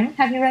Silent Spring.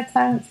 Have you read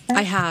Silent Spring?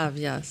 I have,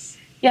 yes.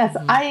 Yes,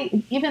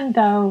 even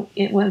though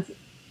it was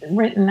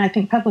written, I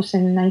think published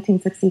in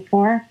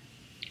 1964,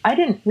 I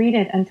didn't read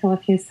it until a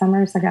few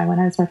summers ago when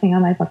I was working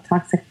on my book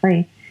Toxic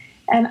Free.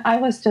 And I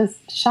was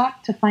just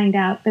shocked to find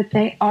out that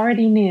they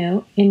already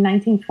knew in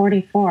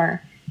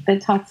 1944 that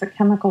toxic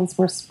chemicals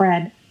were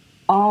spread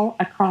all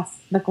across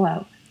the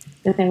globe,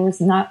 that there was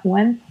not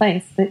one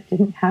place that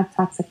didn't have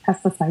toxic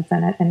pesticides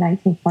in it in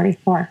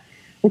 1944,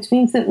 which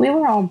means that we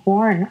were all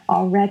born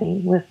already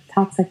with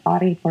toxic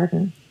body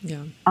burden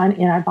in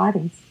our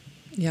bodies.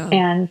 Yeah.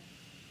 And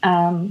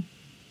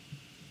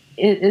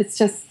it's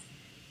just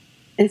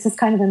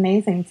kind of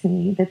amazing to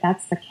me that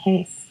that's the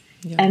case,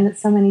 and that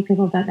so many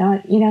people don't know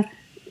it.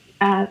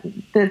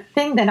 The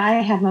thing that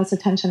I have most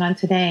attention on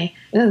today,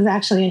 this is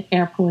actually an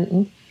air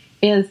pollutant,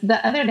 is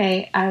the other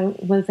day I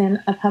was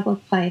in a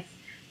public place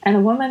and a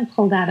woman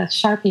pulled out a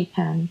Sharpie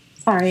pen.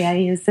 Sorry, I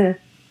used a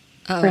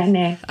brand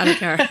name. I don't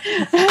care.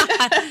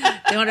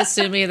 They want to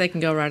sue me, they can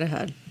go right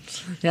ahead.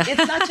 Yeah.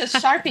 It's not just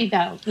Sharpie,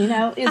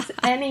 though. It's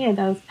any of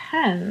those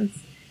pens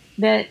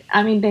that,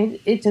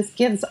 it just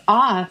gives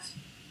off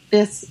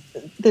this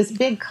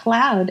big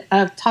cloud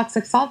of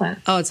toxic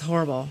solvents. Oh, it's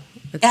horrible.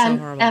 It's so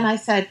horrible. And I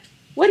said,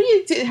 what do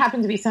you do? It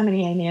happened to be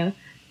somebody I knew.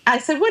 I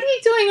said, what are you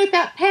doing with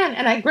that pen?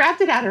 And I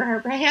grabbed it out of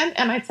her hand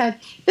and I said,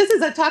 this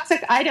is a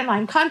toxic item.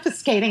 I'm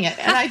confiscating it.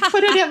 And I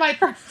put it in my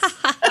purse.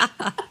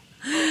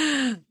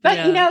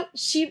 But,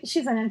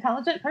 she's an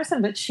intelligent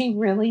person, but she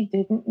really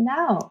didn't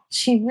know.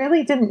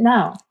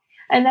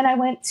 And then I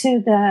went to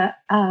the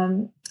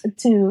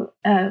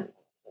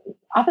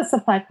office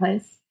supply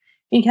place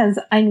because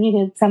I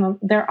needed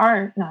there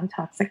are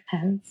non-toxic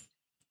pens,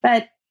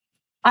 but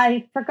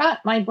I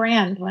forgot my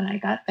brand when I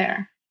got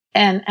there.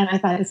 And I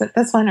thought, is it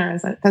this one or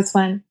is it this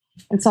one?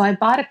 And so I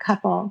bought a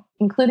couple,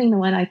 including the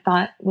one I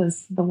thought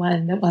was the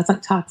one that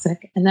wasn't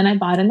toxic. And then I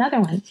bought another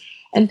one.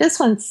 And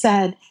this one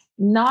said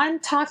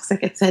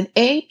non-toxic. It said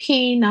AP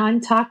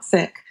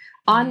non-toxic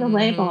on the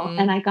label.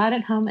 And I got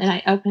it home and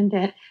I opened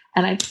it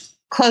and I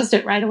closed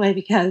it right away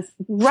because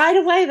right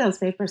away those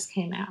vapors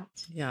came out.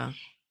 Yeah.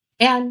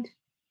 And,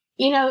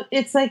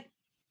 it's like,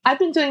 I've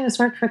been doing this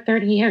work for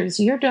 30 years.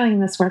 You're doing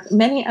this work.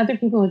 Many other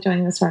people are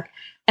doing this work.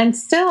 And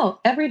still,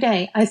 every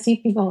day, I see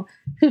people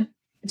who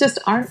just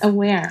aren't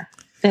aware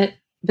that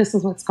this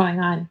is what's going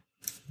on.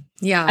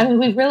 Yeah.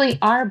 We really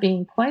are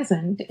being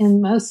poisoned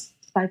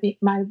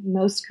by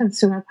most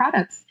consumer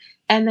products.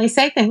 And they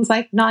say things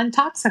like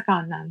non-toxic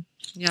on them.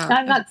 Yeah. Now,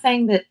 I'm not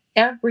saying that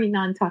every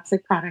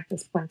non-toxic product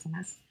is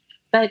poisonous,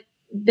 but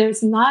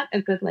there's not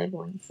a good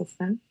labeling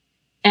system.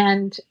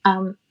 And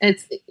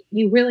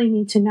you really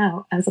need to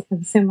know as a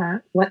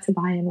consumer what to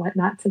buy and what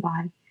not to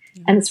buy.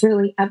 Yeah. And it's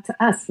really up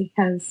to us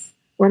because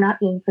we're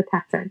not being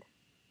protected.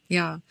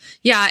 Yeah.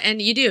 Yeah.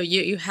 And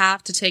you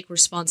have to take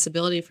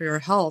responsibility for your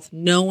health.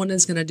 No one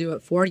is going to do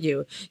it for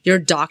you. Your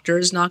doctor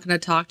is not going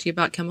to talk to you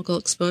about chemical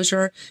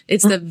exposure.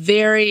 It's the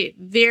very,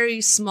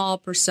 very small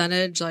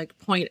percentage, like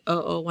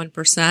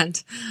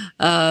 0.001%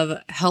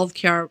 of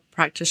healthcare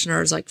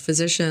practitioners, like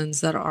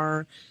physicians, that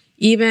are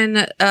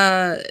even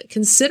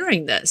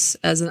considering this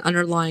as an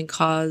underlying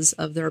cause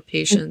of their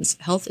patients'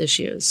 health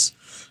issues.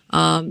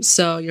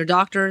 So your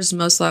doctor's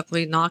most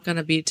likely not going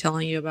to be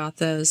telling you about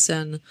this.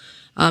 And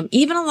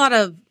even a lot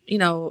of,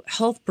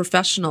 health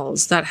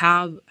professionals that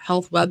have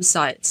health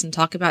websites and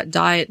talk about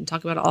diet and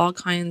talk about all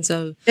kinds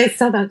of... They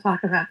still don't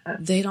talk about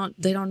this. They don't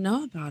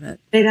know about it.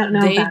 They don't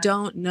know They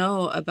don't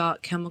know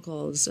about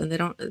chemicals, and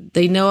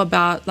they know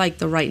about like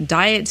the right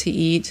diet to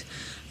eat.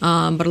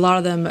 But a lot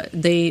of them,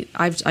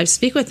 I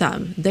speak with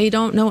them. They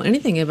don't know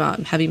anything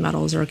about heavy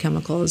metals or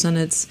chemicals, and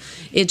it's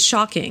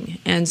shocking.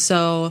 And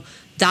so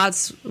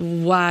that's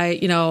why,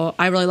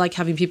 I really like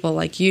having people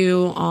like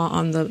you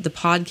on the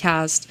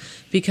podcast,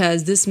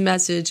 because this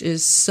message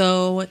is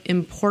so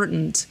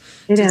important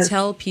to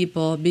tell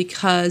people,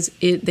 because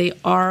they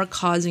are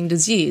causing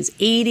disease.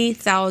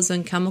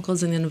 80,000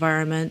 chemicals in the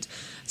environment.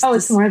 Oh,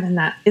 it's more than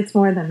that.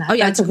 Oh,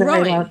 yeah, it's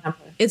growing.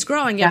 It's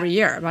growing every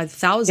year by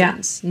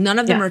thousands. Yeah. None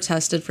of them are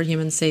tested for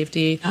human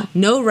safety.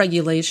 No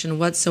regulation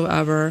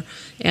whatsoever.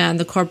 And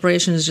the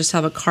corporations just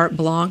have a carte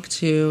blanche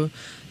to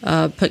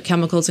put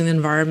chemicals in the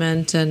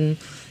environment, and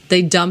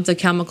they dump the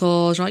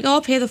chemicals. You're like, oh,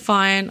 I'll pay the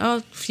fine. Oh,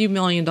 a few $1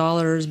 million,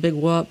 big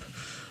whoop.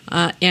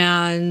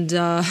 And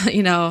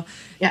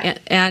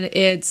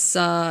it's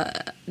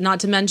not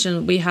to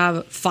mention we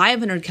have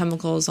 500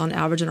 chemicals on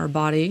average in our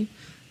body,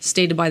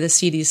 stated by the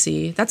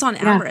CDC. That's on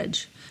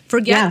average.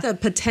 Forget the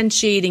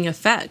potentiating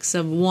effects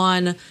of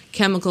one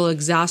chemical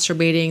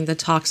exacerbating the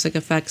toxic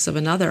effects of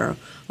another,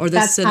 or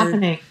that's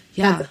happening.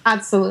 Yeah, that's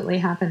absolutely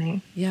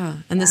happening. Yeah,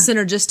 and the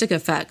synergistic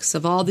effects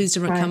of all these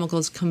different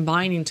chemicals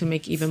combining to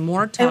make even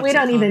more toxic. And we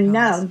don't even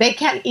know. They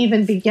can't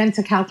even begin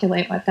to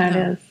calculate what that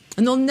is.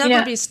 And there'll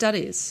never be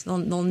studies. There'll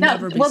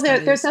never be studies.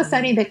 Well, there's no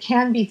study that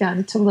can be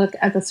done to look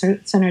at the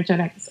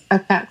synergetic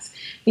effects,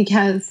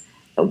 because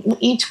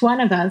each one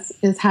of us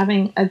is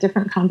having a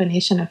different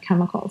combination of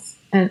chemicals.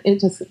 And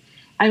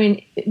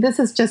this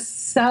is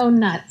just so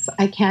nuts.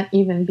 I can't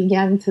even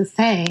begin to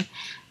say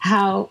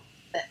how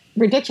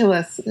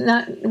ridiculous.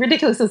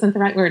 Ridiculous isn't the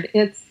right word.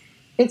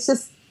 It's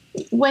just,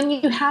 when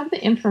you have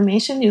the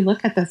information, you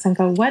look at this and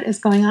go, what is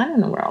going on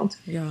in the world?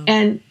 Yeah.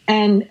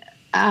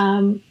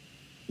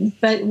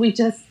 But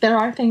there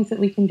are things that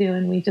we can do,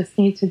 and we just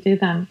need to do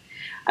them.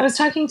 I was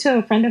talking to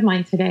a friend of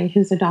mine today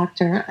who's a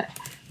doctor,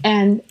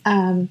 and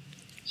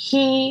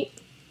he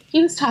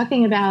was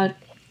talking about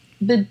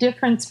the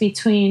difference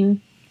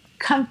between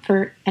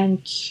comfort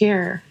and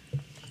cure,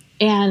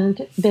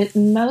 and that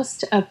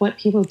most of what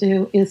people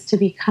do is to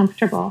be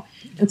comfortable.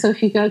 And so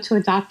if you go to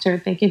a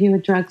doctor, they give you a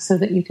drug so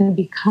that you can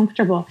be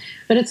comfortable,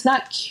 but it's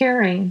not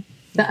curing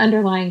the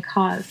underlying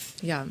cause.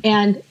 Yeah.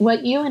 And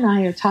what you and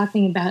I are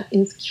talking about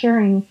is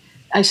curing.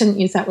 I shouldn't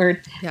use that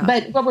word,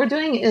 but what we're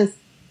doing is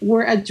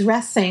we're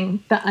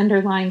addressing the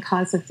underlying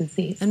cause of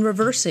disease and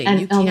reversing.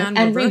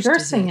 And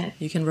reversing it.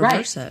 You can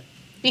reverse it.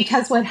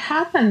 Because what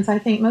happens, I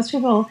think most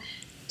people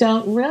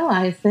don't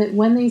realize that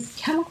when these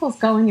chemicals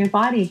go in your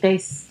body, they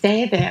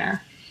stay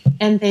there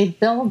and they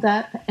build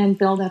up and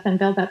build up and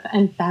build up.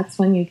 And that's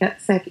when you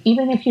get sick.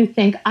 Even if you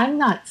think, I'm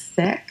not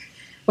sick,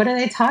 what are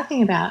they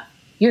talking about?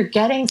 You're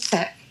getting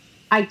sick.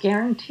 I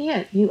guarantee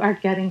it. You are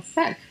getting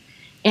sick.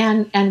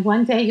 And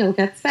one day you'll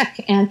get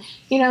sick. And,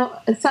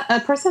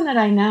 a person that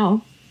I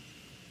know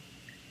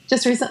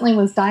just recently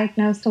was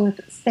diagnosed with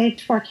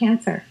stage 4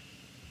 cancer.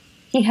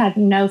 He had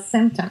no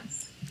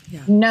symptoms.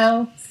 Yeah.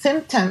 No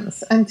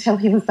symptoms until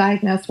he was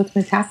diagnosed with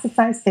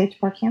metastasized stage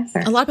 4 cancer.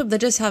 A lot of people, they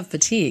just have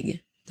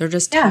fatigue. They're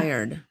just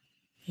tired,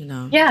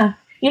 Yeah.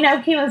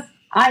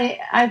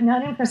 I've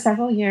known him for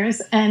several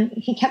years, and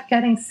he kept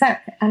getting sick.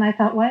 And I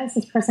thought, why is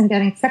this person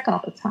getting sick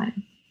all the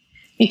time?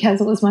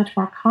 Because it was much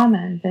more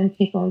common than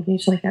people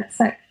usually get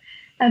sick.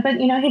 But,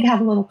 he'd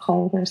have a little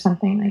cold or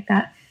something like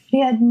that. He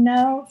had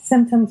no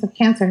symptoms of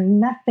cancer.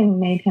 Nothing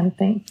made him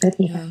think that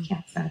he had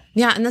cancer.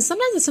 Yeah, and then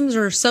sometimes the symptoms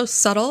are so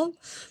subtle.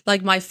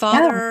 Like my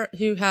father,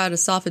 who had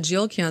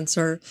esophageal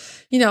cancer,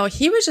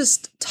 he was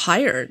just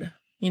tired,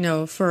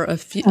 for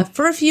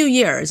a few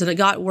years, and it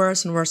got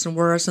worse and worse and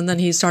worse. And then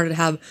he started to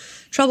have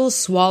trouble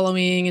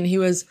swallowing, and he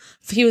was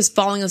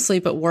falling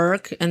asleep at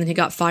work, and then he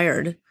got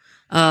fired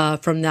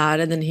from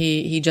that. And then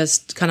he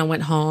just kind of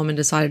went home and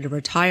decided to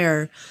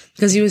retire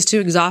because he was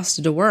too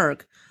exhausted to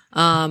work.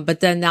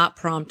 But then that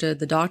prompted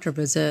the doctor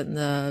visit and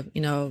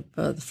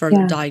the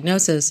further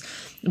diagnosis.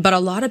 But a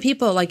lot of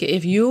people, like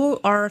if you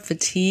are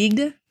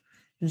fatigued,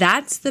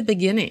 that's the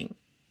beginning.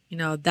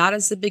 That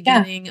is the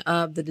beginning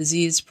of the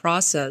disease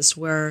process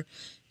where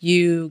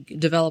you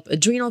develop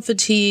adrenal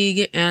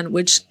fatigue, and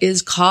which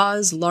is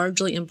caused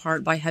largely in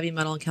part by heavy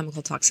metal and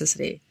chemical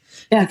toxicity.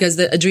 Yeah. Because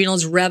the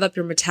adrenals rev up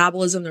your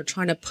metabolism. They're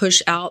trying to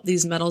push out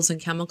these metals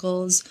and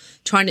chemicals,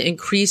 trying to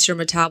increase your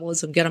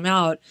metabolism, get them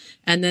out.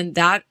 And then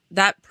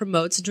that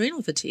promotes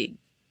adrenal fatigue.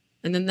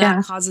 And then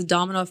that causes a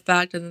domino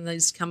effect. And then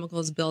these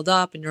chemicals build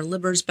up and your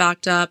liver's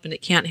backed up and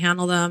it can't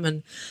handle them.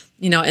 And,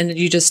 and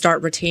you just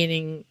start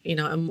retaining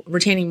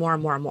more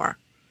and more and more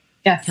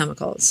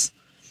chemicals.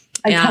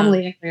 I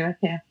totally agree with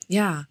you.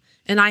 Yeah.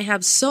 And I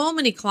have so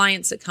many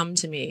clients that come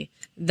to me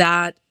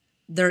that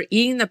they're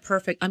eating the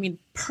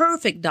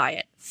perfect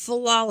diet,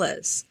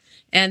 flawless.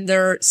 And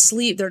they're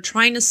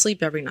trying to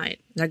sleep every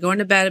night. They're going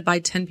to bed by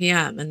 10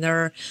 p.m. and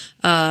they're,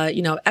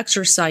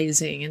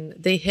 exercising, and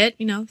they hit,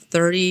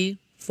 30,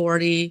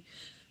 40.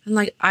 And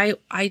like,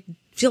 I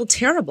feel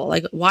terrible.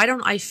 Like, why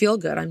don't I feel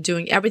good? I'm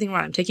doing everything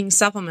right. I'm taking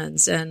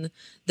supplements, and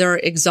they're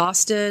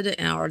exhausted,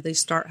 or they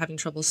start having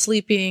trouble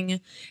sleeping,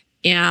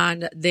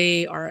 and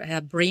they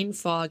have brain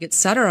fog,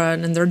 etc.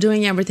 And they're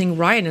doing everything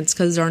right. And it's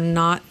because they're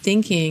not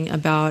thinking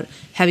about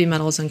heavy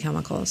metals and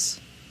chemicals.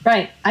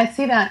 Right. I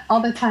see that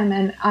all the time.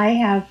 And I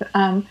have,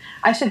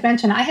 I should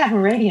mention, I have a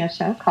radio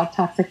show called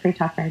Toxic Free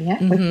Talk Radio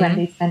with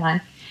Wendy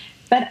Spinline.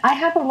 But I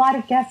have a lot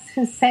of guests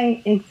who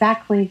say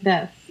exactly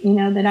this,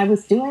 that I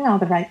was doing all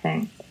the right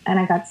things and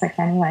I got sick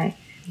anyway.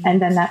 And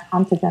then that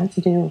prompted them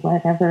to do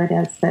whatever it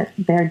is that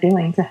they're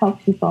doing to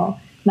help people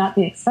not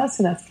be exposed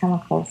to those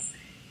chemicals.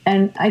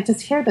 And I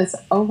just hear this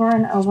over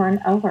and over and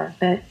over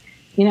that,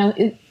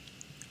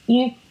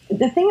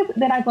 the thing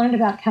that I've learned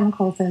about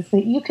chemicals is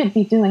that you could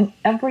be doing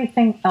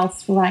everything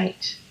else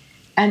right.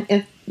 And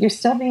if you're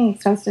still being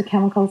exposed to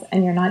chemicals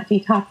and you're not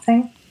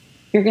detoxing,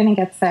 you're going to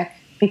get sick,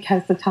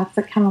 because the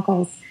toxic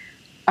chemicals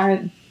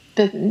are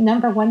the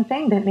number one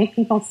thing that make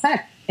people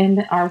sick in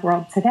our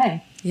world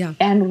today. Yeah.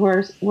 And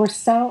we're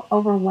so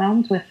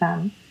overwhelmed with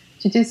them.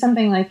 To do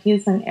something like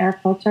use an air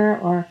filter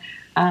or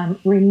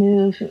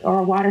remove, or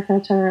a water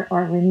filter,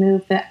 or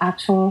remove the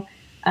actual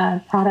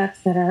products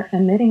that are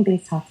emitting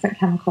these toxic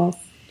chemicals,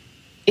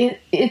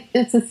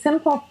 it's a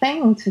simple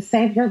thing to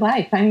save your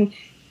life. I mean,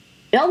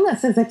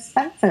 illness is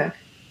expensive.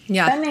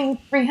 Yeah. Spending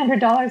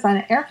 $300 on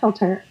an air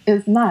filter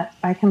is not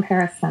by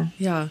comparison.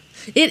 Yeah,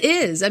 it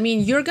is. I mean,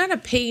 you're going to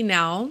pay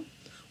now,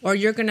 or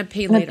you're going to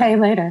pay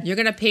later. You're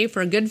going to pay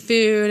for good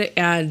food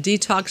and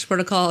detox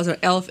protocols or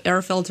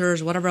air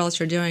filters, whatever else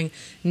you're doing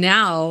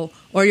now,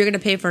 or you're going to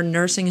pay for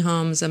nursing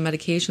homes and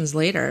medications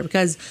later.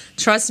 Because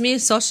trust me,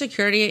 Social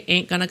Security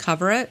ain't going to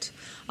cover it.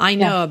 I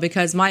know,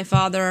 because my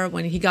father,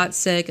 when he got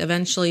sick,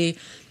 eventually,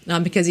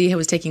 because he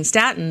was taking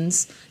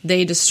statins,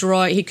 they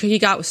destroyed. He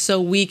got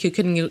so weak he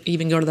couldn't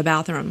even go to the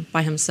bathroom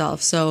by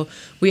himself. So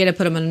we had to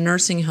put him in a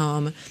nursing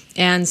home,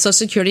 and Social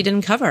Security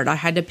didn't cover it. I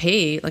had to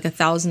pay like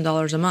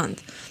 $1,000 a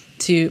month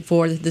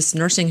for this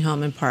nursing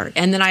home in part,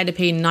 and then I had to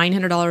pay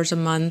 $900 a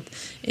month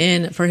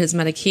for his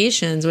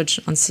medications, which,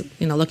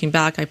 looking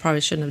back, I probably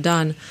shouldn't have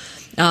done.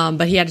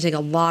 But he had to take a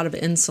lot of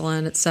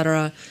insulin, et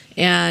cetera.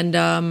 And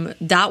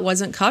that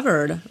wasn't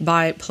covered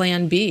by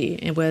Plan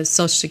B with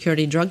Social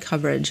Security drug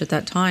coverage at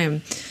that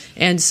time.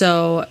 And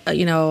so,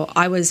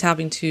 I was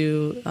having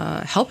to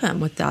help him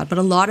with that. But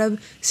a lot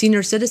of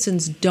senior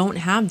citizens don't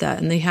have that,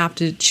 and they have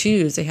to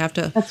choose. They have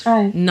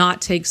to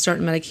not take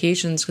certain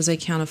medications because they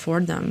can't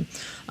afford them.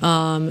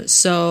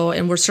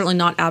 And we're certainly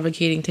not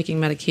advocating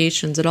taking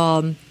medications at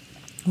all.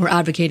 we're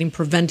advocating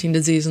preventing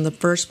disease in the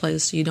first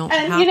place, so you don't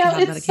have to have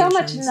medications. It's so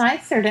much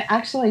nicer to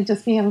actually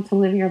just be able to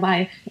live your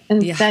life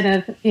instead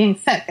of being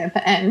sick at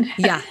the end.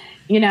 Yeah.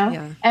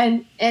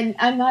 And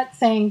I'm not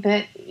saying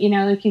that,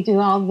 if you do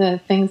all the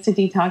things to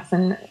detox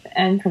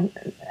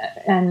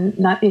and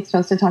not be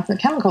exposed to toxic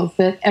chemicals,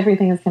 that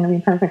everything is going to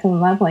be perfect and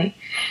lovely.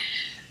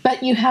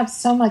 But you have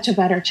so much a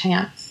better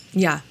chance.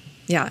 Yeah.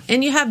 Yeah.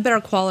 And you have better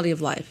quality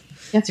of life.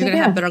 Yes, you're going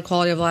to have better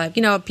quality of life.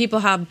 People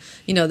have,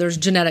 there's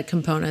genetic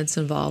components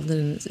involved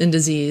in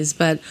disease,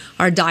 but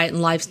our diet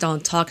and lifestyle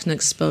and toxin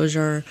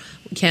exposure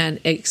can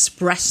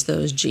express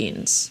those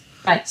genes.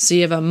 Right. So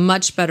you have a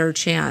much better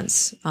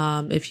chance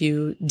if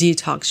you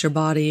detox your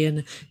body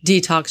and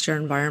detox your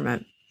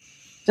environment.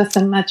 Just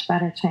a much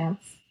better chance.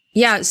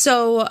 Yeah.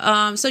 So,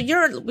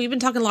 we've been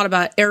talking a lot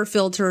about air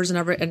filters and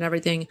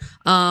everything.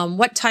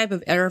 What type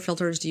of air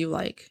filters do you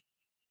like?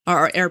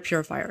 Or air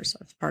purifiers,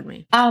 pardon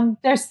me.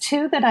 There's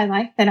two that I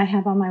like that I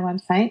have on my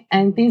website,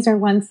 and these are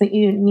ones that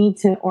you need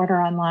to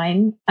order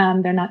online.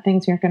 They're not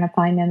things you're going to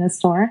find in the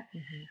store.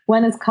 Mm-hmm.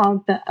 One is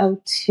called the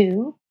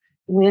O2,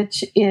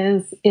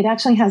 it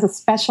actually has a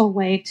special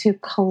way to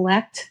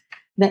collect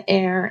the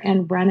air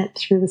and run it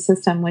through the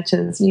system, which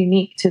is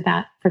unique to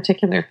that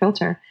particular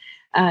filter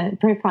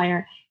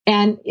purifier.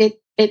 And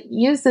it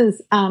uses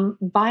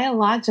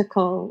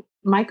biological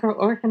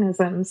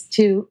microorganisms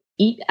to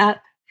eat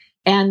up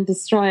and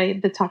destroy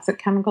the toxic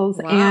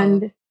chemicals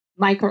and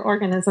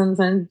microorganisms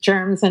and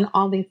germs and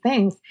all these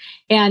things.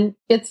 And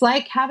it's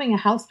like having a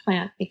house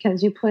plant,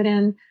 because you put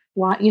in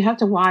you have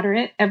to water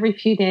it every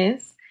few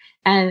days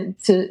and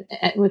so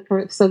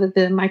that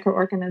the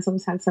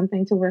microorganisms have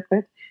something to work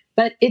with.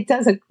 But it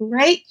does a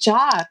great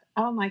job.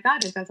 Oh my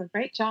God, it does a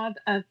great job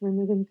of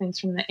removing things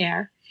from the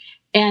air.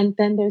 And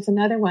then there's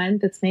another one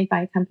that's made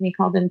by a company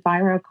called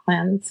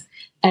EnviroCleanse,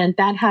 and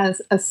that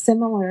has a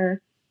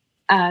similar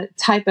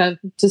type of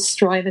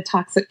destroy the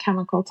toxic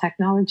chemical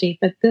technology,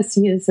 but this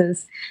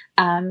uses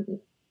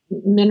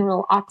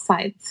mineral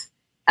oxides.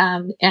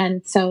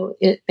 And so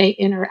they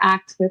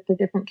interact with the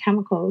different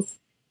chemicals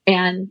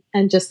and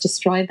just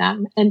destroy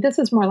them. And this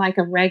is more like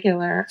a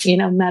regular,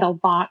 metal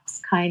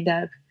box kind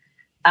of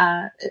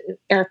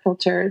air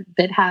filter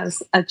that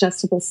has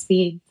adjustable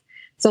speeds.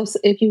 So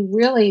if you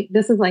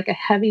this is like a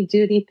heavy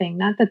duty thing,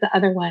 not that the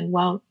other one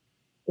won't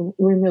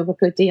remove a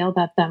good deal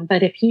of them,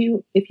 but if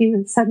you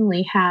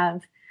suddenly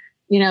have,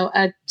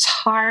 a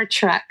tar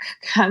truck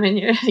come in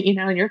your, in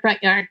your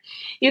front yard,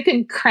 you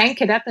can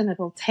crank it up and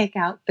it'll take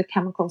out the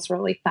chemicals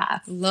really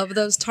fast. Love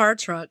those tar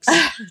trucks.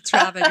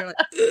 Traffic, you're like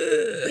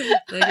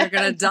you're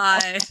going to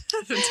die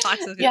from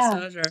toxic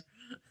exposure.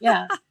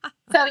 Yeah.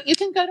 So you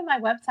can go to my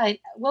website.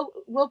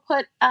 We'll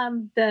put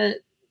the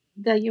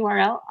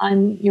URL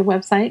on your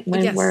website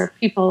where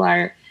people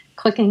are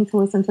clicking to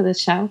listen to the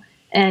show.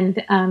 And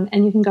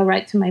you can go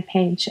right to my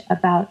page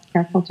about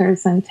air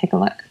filters and take a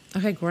look.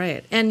 Okay,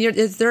 great. And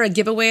is there a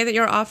giveaway that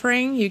you're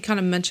offering? You kind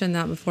of mentioned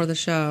that before the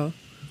show.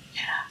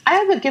 I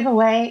have a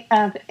giveaway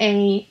of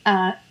a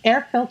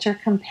air filter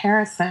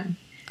comparison.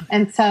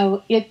 And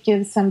so it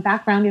gives some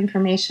background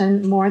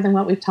information more than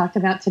what we've talked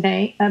about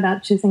today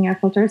about choosing air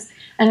filters.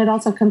 And it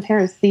also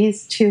compares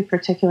these two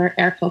particular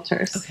air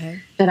filters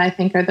that I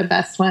think are the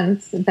best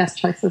ones, the best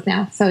choices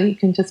now. So you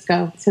can just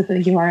go to the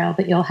URL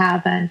that you'll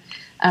have and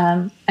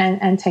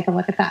take a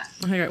look at that.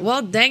 Okay,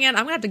 well, dang it, I'm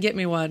going to have to get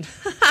me one.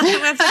 I'm going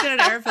to have to get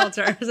an air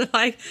filter. So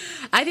I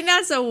think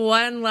that's the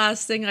one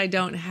last thing I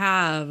don't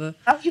have.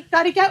 Oh, you've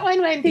got to get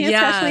one, Wendy,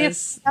 especially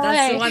if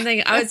that's the one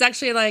thing. I was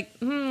actually like,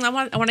 I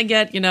want to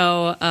get,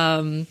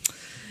 the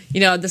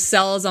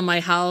cells on my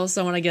house.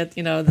 I want to get,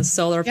 the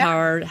solar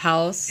powered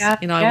house. I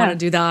want to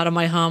do that on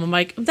my home. I'm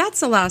like, that's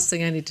the last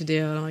thing I need to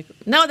do. And I'm like,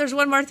 no, there's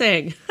one more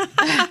thing.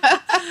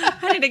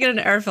 I need to get an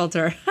air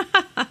filter.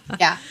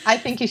 Yeah, I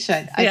think you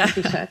should. I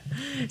think you should.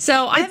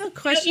 So I have a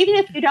question. Even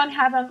if you don't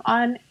have them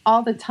on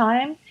all the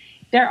time,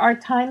 there are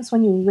times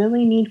when you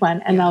really need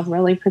one, and they'll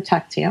really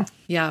protect you.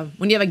 Yeah,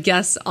 when you have a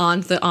guest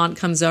aunt, the aunt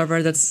comes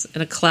over that's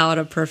in a cloud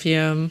of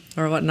perfume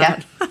or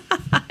whatnot.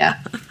 Yeah.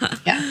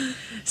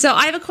 So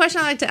I have a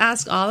question I like to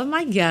ask all of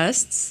my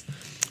guests.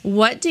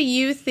 What do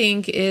you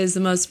think is the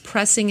most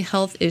pressing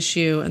health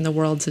issue in the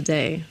world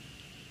today?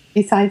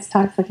 Besides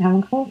toxic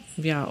chemicals?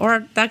 Yeah,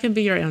 or that can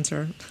be your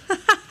answer.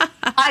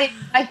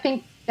 I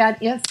think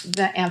that is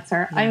the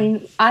answer. Yeah. I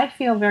mean, I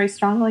feel very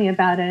strongly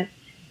about it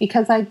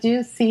because I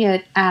do see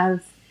it as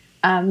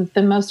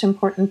the most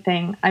important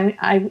thing.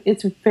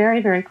 It's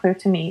very, very clear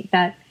to me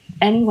that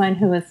anyone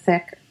who is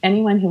sick,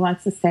 anyone who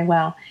wants to stay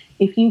well,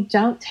 if you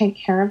don't take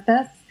care of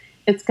this,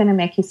 it's going to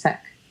make you sick.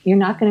 You're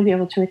not going to be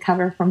able to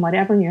recover from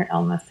whatever your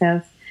illness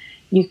is.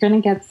 You're going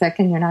to get sick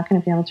and you're not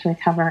going to be able to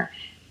recover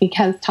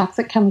because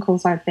toxic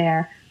chemicals are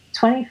there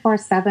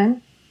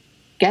 24/7,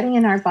 getting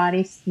in our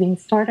body, being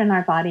stored in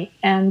our body.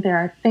 And there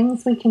are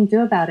things we can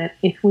do about it.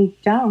 If we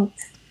don't,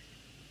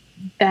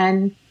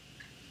 then...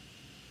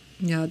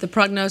 Yeah, the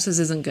prognosis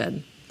isn't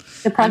good.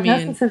 The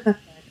prognosis isn't good.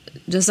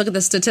 just look at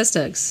the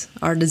statistics,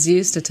 our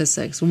disease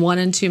statistics. 1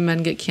 in 2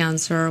 men get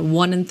cancer,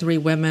 1 in 3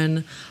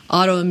 women.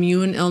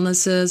 Autoimmune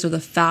illnesses are the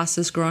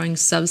fastest growing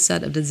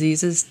subset of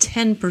diseases.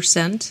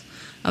 10%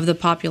 of the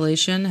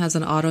population has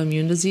an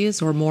autoimmune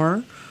disease or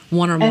more,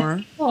 one or more.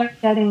 People are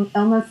getting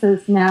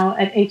illnesses now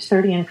at age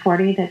 30 and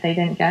 40 that they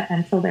didn't get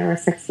until they were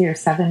 60 or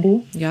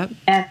 70. Yep.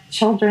 And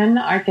children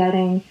are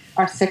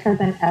sicker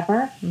than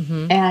ever.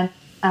 Mm-hmm. And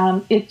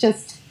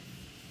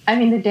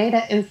the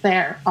data is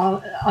there.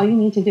 All you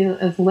need to do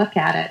is look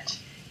at it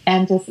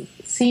and just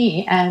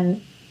see.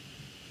 And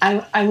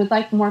I would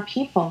like more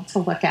people to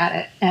look at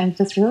it and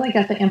just really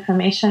get the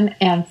information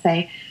and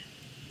say,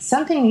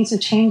 something needs to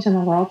change in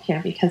the world here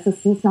because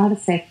this is not a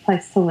safe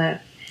place to live.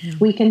 Yeah.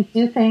 We can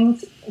do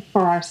things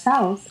for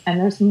ourselves,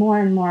 and there's more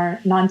and more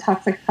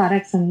non-toxic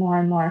products and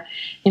more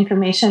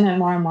information and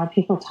more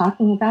people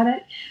talking about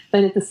it.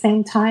 But at the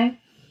same time,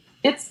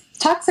 it's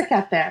toxic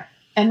out there,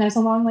 and there's a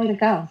long way to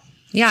go.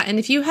 Yeah, and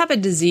if you have a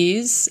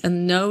disease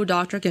and no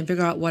doctor can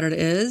figure out what it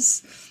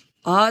is,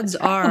 odds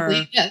are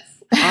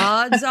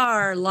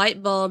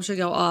light bulb should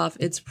go off.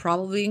 It's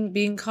probably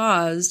being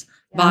caused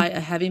by a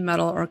heavy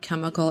metal or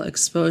chemical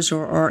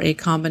exposure or a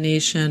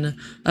combination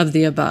of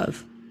the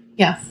above.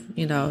 Yes.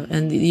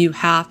 And you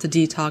have to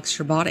detox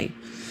your body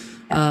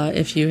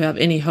if you have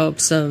any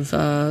hopes of,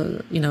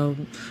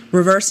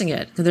 reversing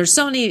it. Because there's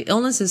so many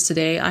illnesses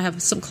today. I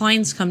have some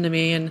clients come to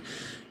me and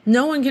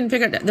no one can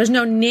figure it out. There's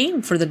no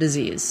name for the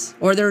disease,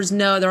 or they're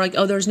like,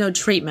 oh, there's no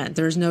treatment,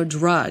 there's no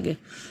drug,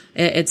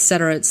 et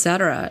cetera, et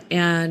cetera.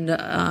 And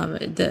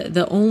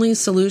the only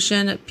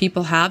solution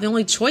people have, the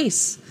only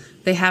choice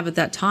they have at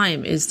that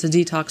time is to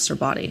detox their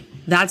body.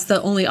 That's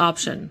the only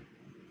option.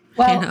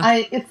 Well,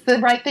 it's the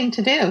right thing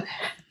to do.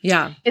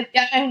 Yeah.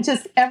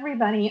 Just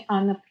everybody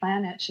on the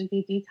planet should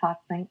be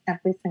detoxing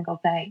every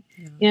single day.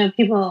 Yeah.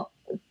 People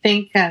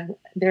think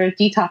there are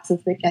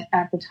detoxes that get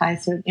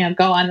advertised, or,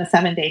 go on the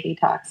 7-day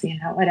detox,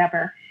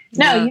 whatever.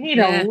 No, you need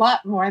a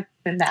lot more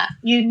than that.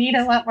 You need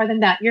a lot more than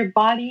that. Your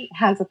body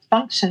has a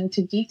function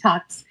to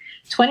detox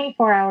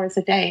 24 hours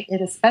a day. It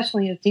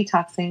especially is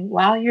detoxing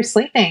while you're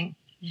sleeping.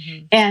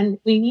 Mm-hmm. And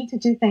we need to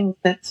do things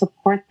that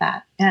support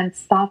that and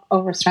stop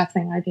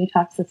overstressing our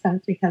detox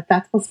systems, because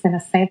that's what's going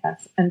to save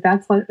us. And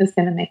that's what is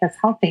going to make us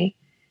healthy.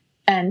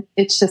 And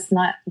it's just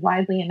not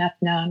widely enough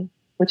known,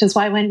 which is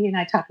why Wendy and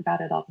I talk about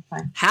it all the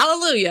time.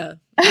 Hallelujah.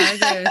 I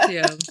agree with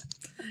you.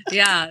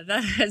 Yeah,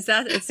 it's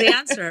the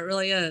answer. It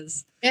really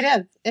is.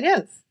 It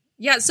is.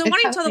 Yeah. So why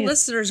don't you tell the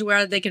listeners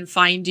where they can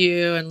find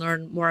you and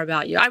learn more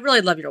about you? I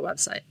really love your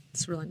website.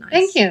 It's really nice.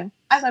 Thank you.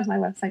 I love my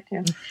website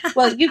too.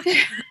 Well, you can.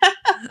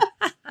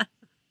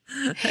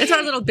 It's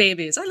our little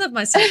babies. I love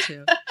my site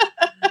too.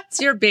 It's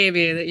your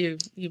baby that you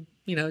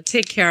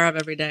take care of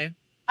every day.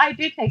 I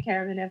do take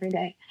care of it every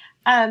day.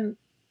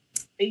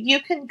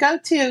 You can go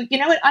to,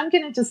 I'm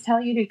going to just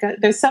tell you to go.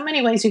 There's so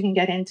many ways you can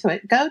get into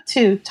it. Go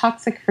to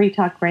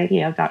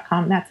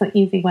toxicfreetalkradio.com. That's an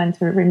easy one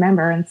to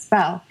remember and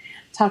spell.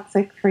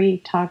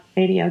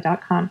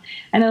 toxicfreetalkradio.com.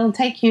 And it'll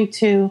take you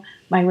to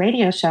my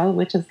radio show,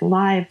 which is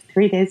live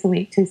 3 days a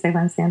week, Tuesday,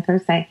 Wednesday, and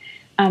Thursday.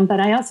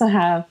 But I also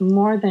have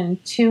more than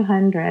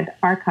 200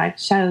 archived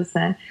shows.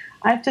 And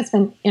I've just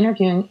been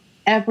interviewing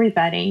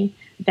everybody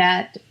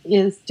that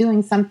is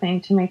doing something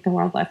to make the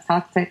world less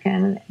toxic,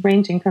 and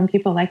ranging from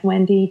people like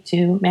Wendy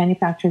to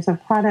manufacturers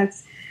of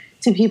products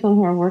to people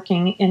who are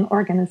working in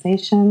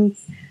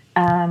organizations.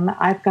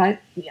 I've got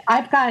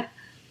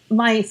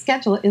my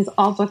schedule is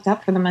all booked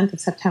up for the month of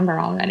September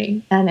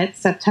already, and it's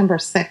September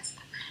 6th.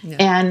 Yeah.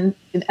 And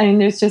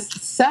there's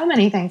just so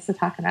many things to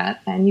talk about,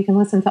 and you can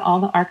listen to all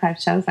the archive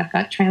shows. I've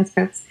got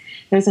transcripts.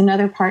 There's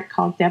another part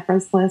called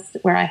Debra's List,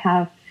 where I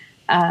have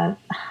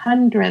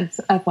hundreds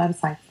of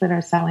websites that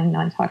are selling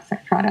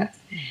non-toxic products.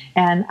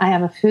 And I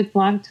have a food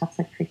blog,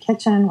 Toxic Free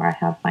Kitchen, where I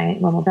have my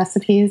little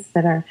recipes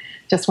that are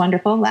just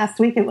wonderful. Last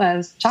week it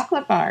was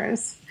chocolate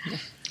bars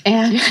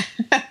and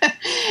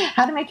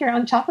how to make your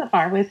own chocolate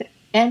bar with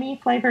any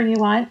flavor you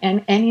want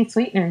and any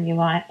sweetener you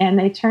want. And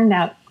they turned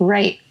out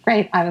great.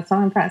 I was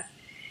so impressed.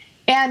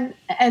 And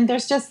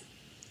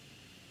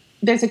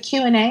there's a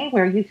Q&A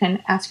where you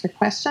can ask your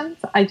questions.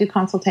 I do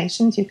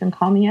consultations. You can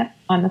call me up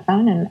on the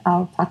phone and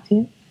I'll talk to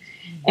you.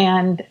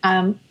 And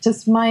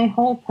just my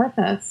whole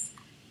purpose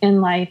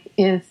in life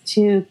is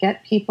to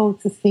get people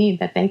to see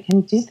that they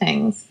can do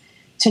things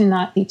to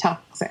not be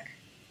toxic,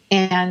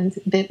 and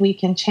that we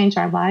can change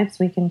our lives.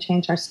 We can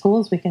change our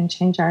schools. We can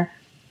change our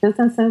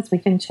businesses. We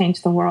can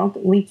change the world.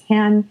 We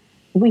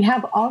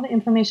have all the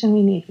information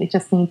we need. We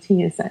just need to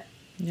use it.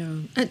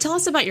 Yeah. And tell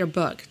us about your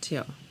book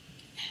too.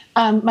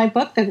 My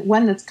book, the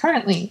one that's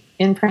currently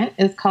in print,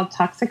 is called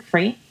Toxic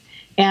Free.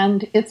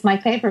 And it's my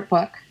favorite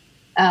book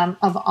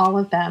of all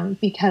of them,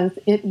 because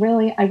I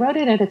wrote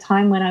it at a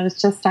time when I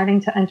was just starting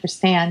to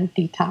understand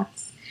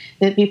detox.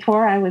 That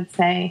before I would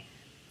say,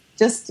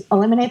 just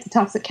eliminate the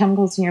toxic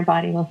chemicals in your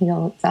body, will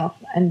heal itself.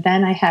 And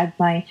then I had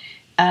my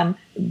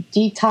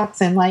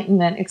detox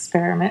enlightenment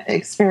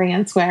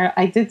experience where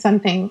I did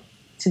something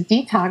to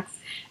detox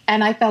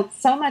And I felt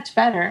so much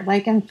better.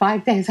 Like in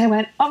 5 days, I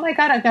went, oh my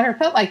God, I've never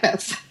felt like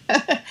this.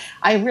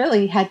 I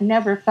really had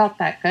never felt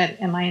that good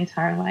in my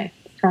entire life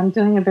from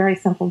doing a very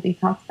simple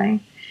detox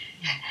thing.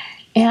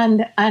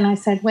 And I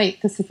said,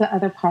 wait, this is the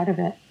other part of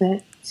it,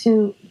 that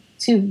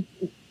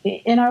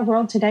in our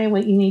world today,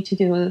 what you need to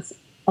do is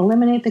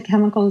eliminate the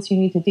chemicals, you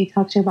need to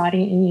detox your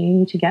body, and you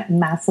need to get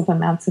massive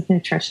amounts of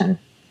nutrition.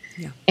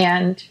 Yeah.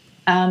 And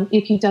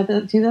if you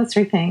do those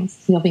three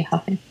things, you'll be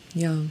healthy.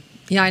 Yeah.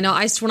 Yeah, I know.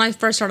 When I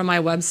first started my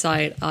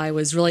website, I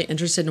was really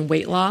interested in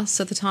weight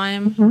loss at the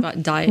time,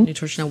 about diet,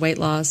 nutrition, and weight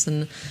loss,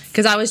 and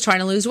because I was trying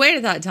to lose weight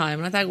at that time,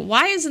 and I thought,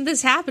 why isn't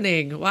this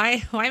happening?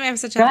 Why am I having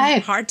such a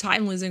hard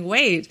time losing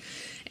weight?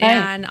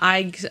 And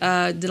I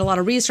did a lot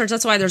of research.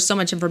 That's why there's so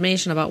much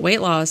information about weight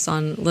loss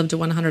on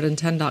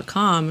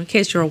live-to-110.com, in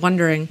case you were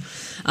wondering.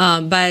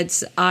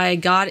 But I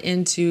got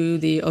into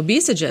the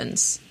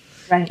obesogens.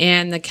 Right.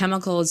 And the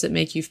chemicals that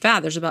make you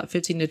fat. There's about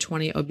 15 to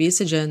 20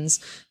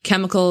 obesogens,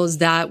 chemicals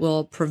that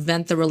will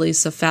prevent the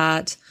release of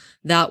fat,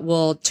 that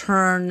will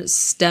turn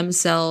stem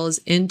cells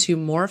into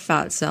more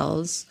fat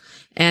cells,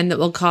 and that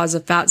will cause the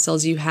fat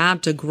cells you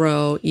have to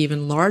grow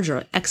even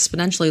larger,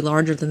 exponentially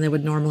larger than they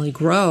would normally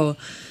grow.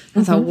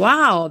 I thought,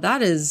 wow,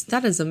 that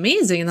is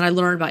amazing. And then I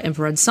learned about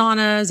infrared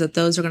saunas, that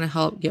those are going to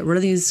help get rid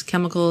of these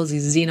chemicals,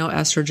 these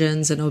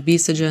xenoestrogens and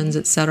obesogens,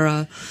 et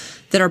cetera,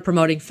 that are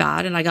promoting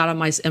fat. And I got on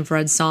my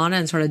infrared sauna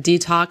and started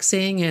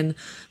detoxing. And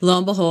lo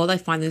and behold, I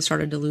finally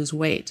started to lose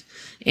weight.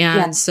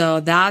 And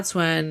so that's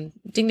when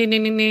ding, ding,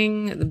 ding, ding,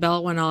 ding, the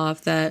bell went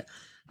off and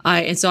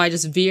so I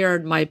just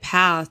veered my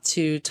path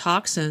to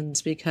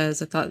toxins,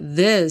 because I thought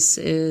this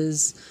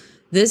is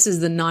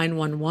the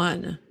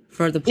 911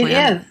 for the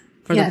planet.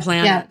 The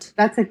planet. Yeah,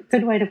 that's a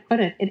good way to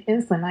put it. It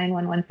is the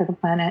 911 for the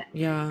planet.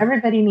 Yeah.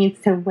 Everybody needs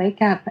to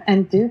wake up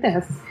and do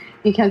this,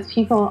 because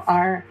people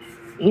are,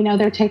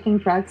 they're taking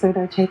drugs, or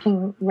they're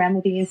taking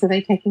remedies, or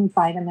they're taking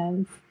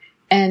vitamins,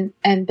 and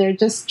they're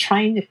just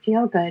trying to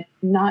feel good,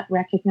 not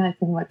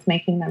recognizing what's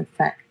making them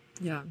sick.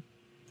 Yeah.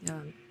 Yeah.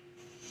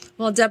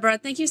 Well, Debra,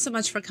 thank you so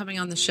much for coming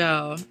on the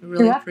show. I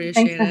really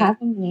appreciate it. Thanks for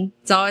having me.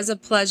 It's always a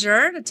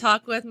pleasure to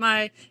talk with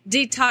my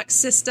detox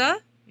sister.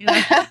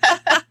 Thank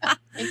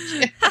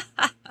you.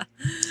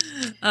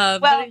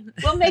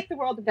 We'll make the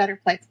world a better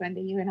place,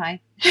 Wendy, you and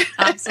I.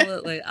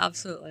 Absolutely.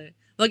 Absolutely.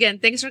 Well, again,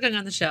 thanks for coming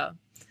on the show.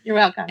 You're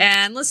welcome.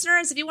 And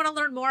listeners, if you want to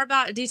learn more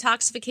about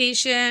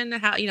detoxification,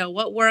 how,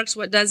 what works,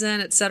 what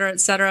doesn't, et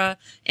cetera,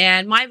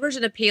 and my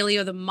version of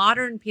paleo, the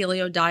modern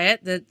paleo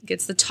diet that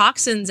gets the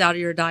toxins out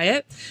of your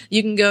diet,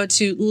 you can go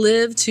to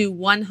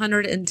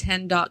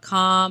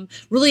live-to-110.com.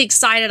 Really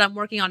excited. I'm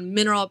working on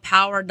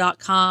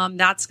mineralpower.com.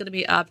 That's going to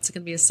be up. It's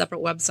going to be a separate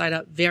website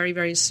up very,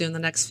 very soon, the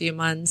next few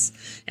months.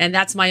 And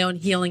that's my own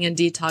healing and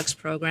detox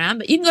program.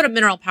 But you can go to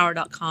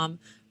mineralpower.com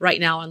right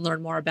now and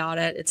learn more about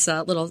it. It's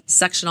a little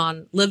section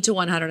on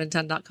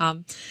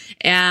live-to-110.com.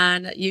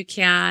 And you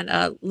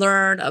can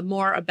learn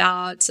more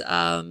about,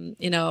 all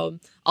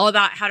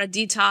about how to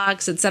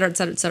detox, et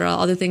cetera,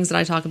 other things that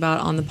I talk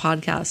about on the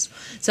podcast.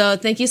 So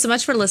thank you so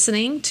much for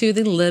listening to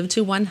the Live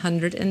to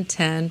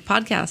 110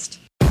 podcast.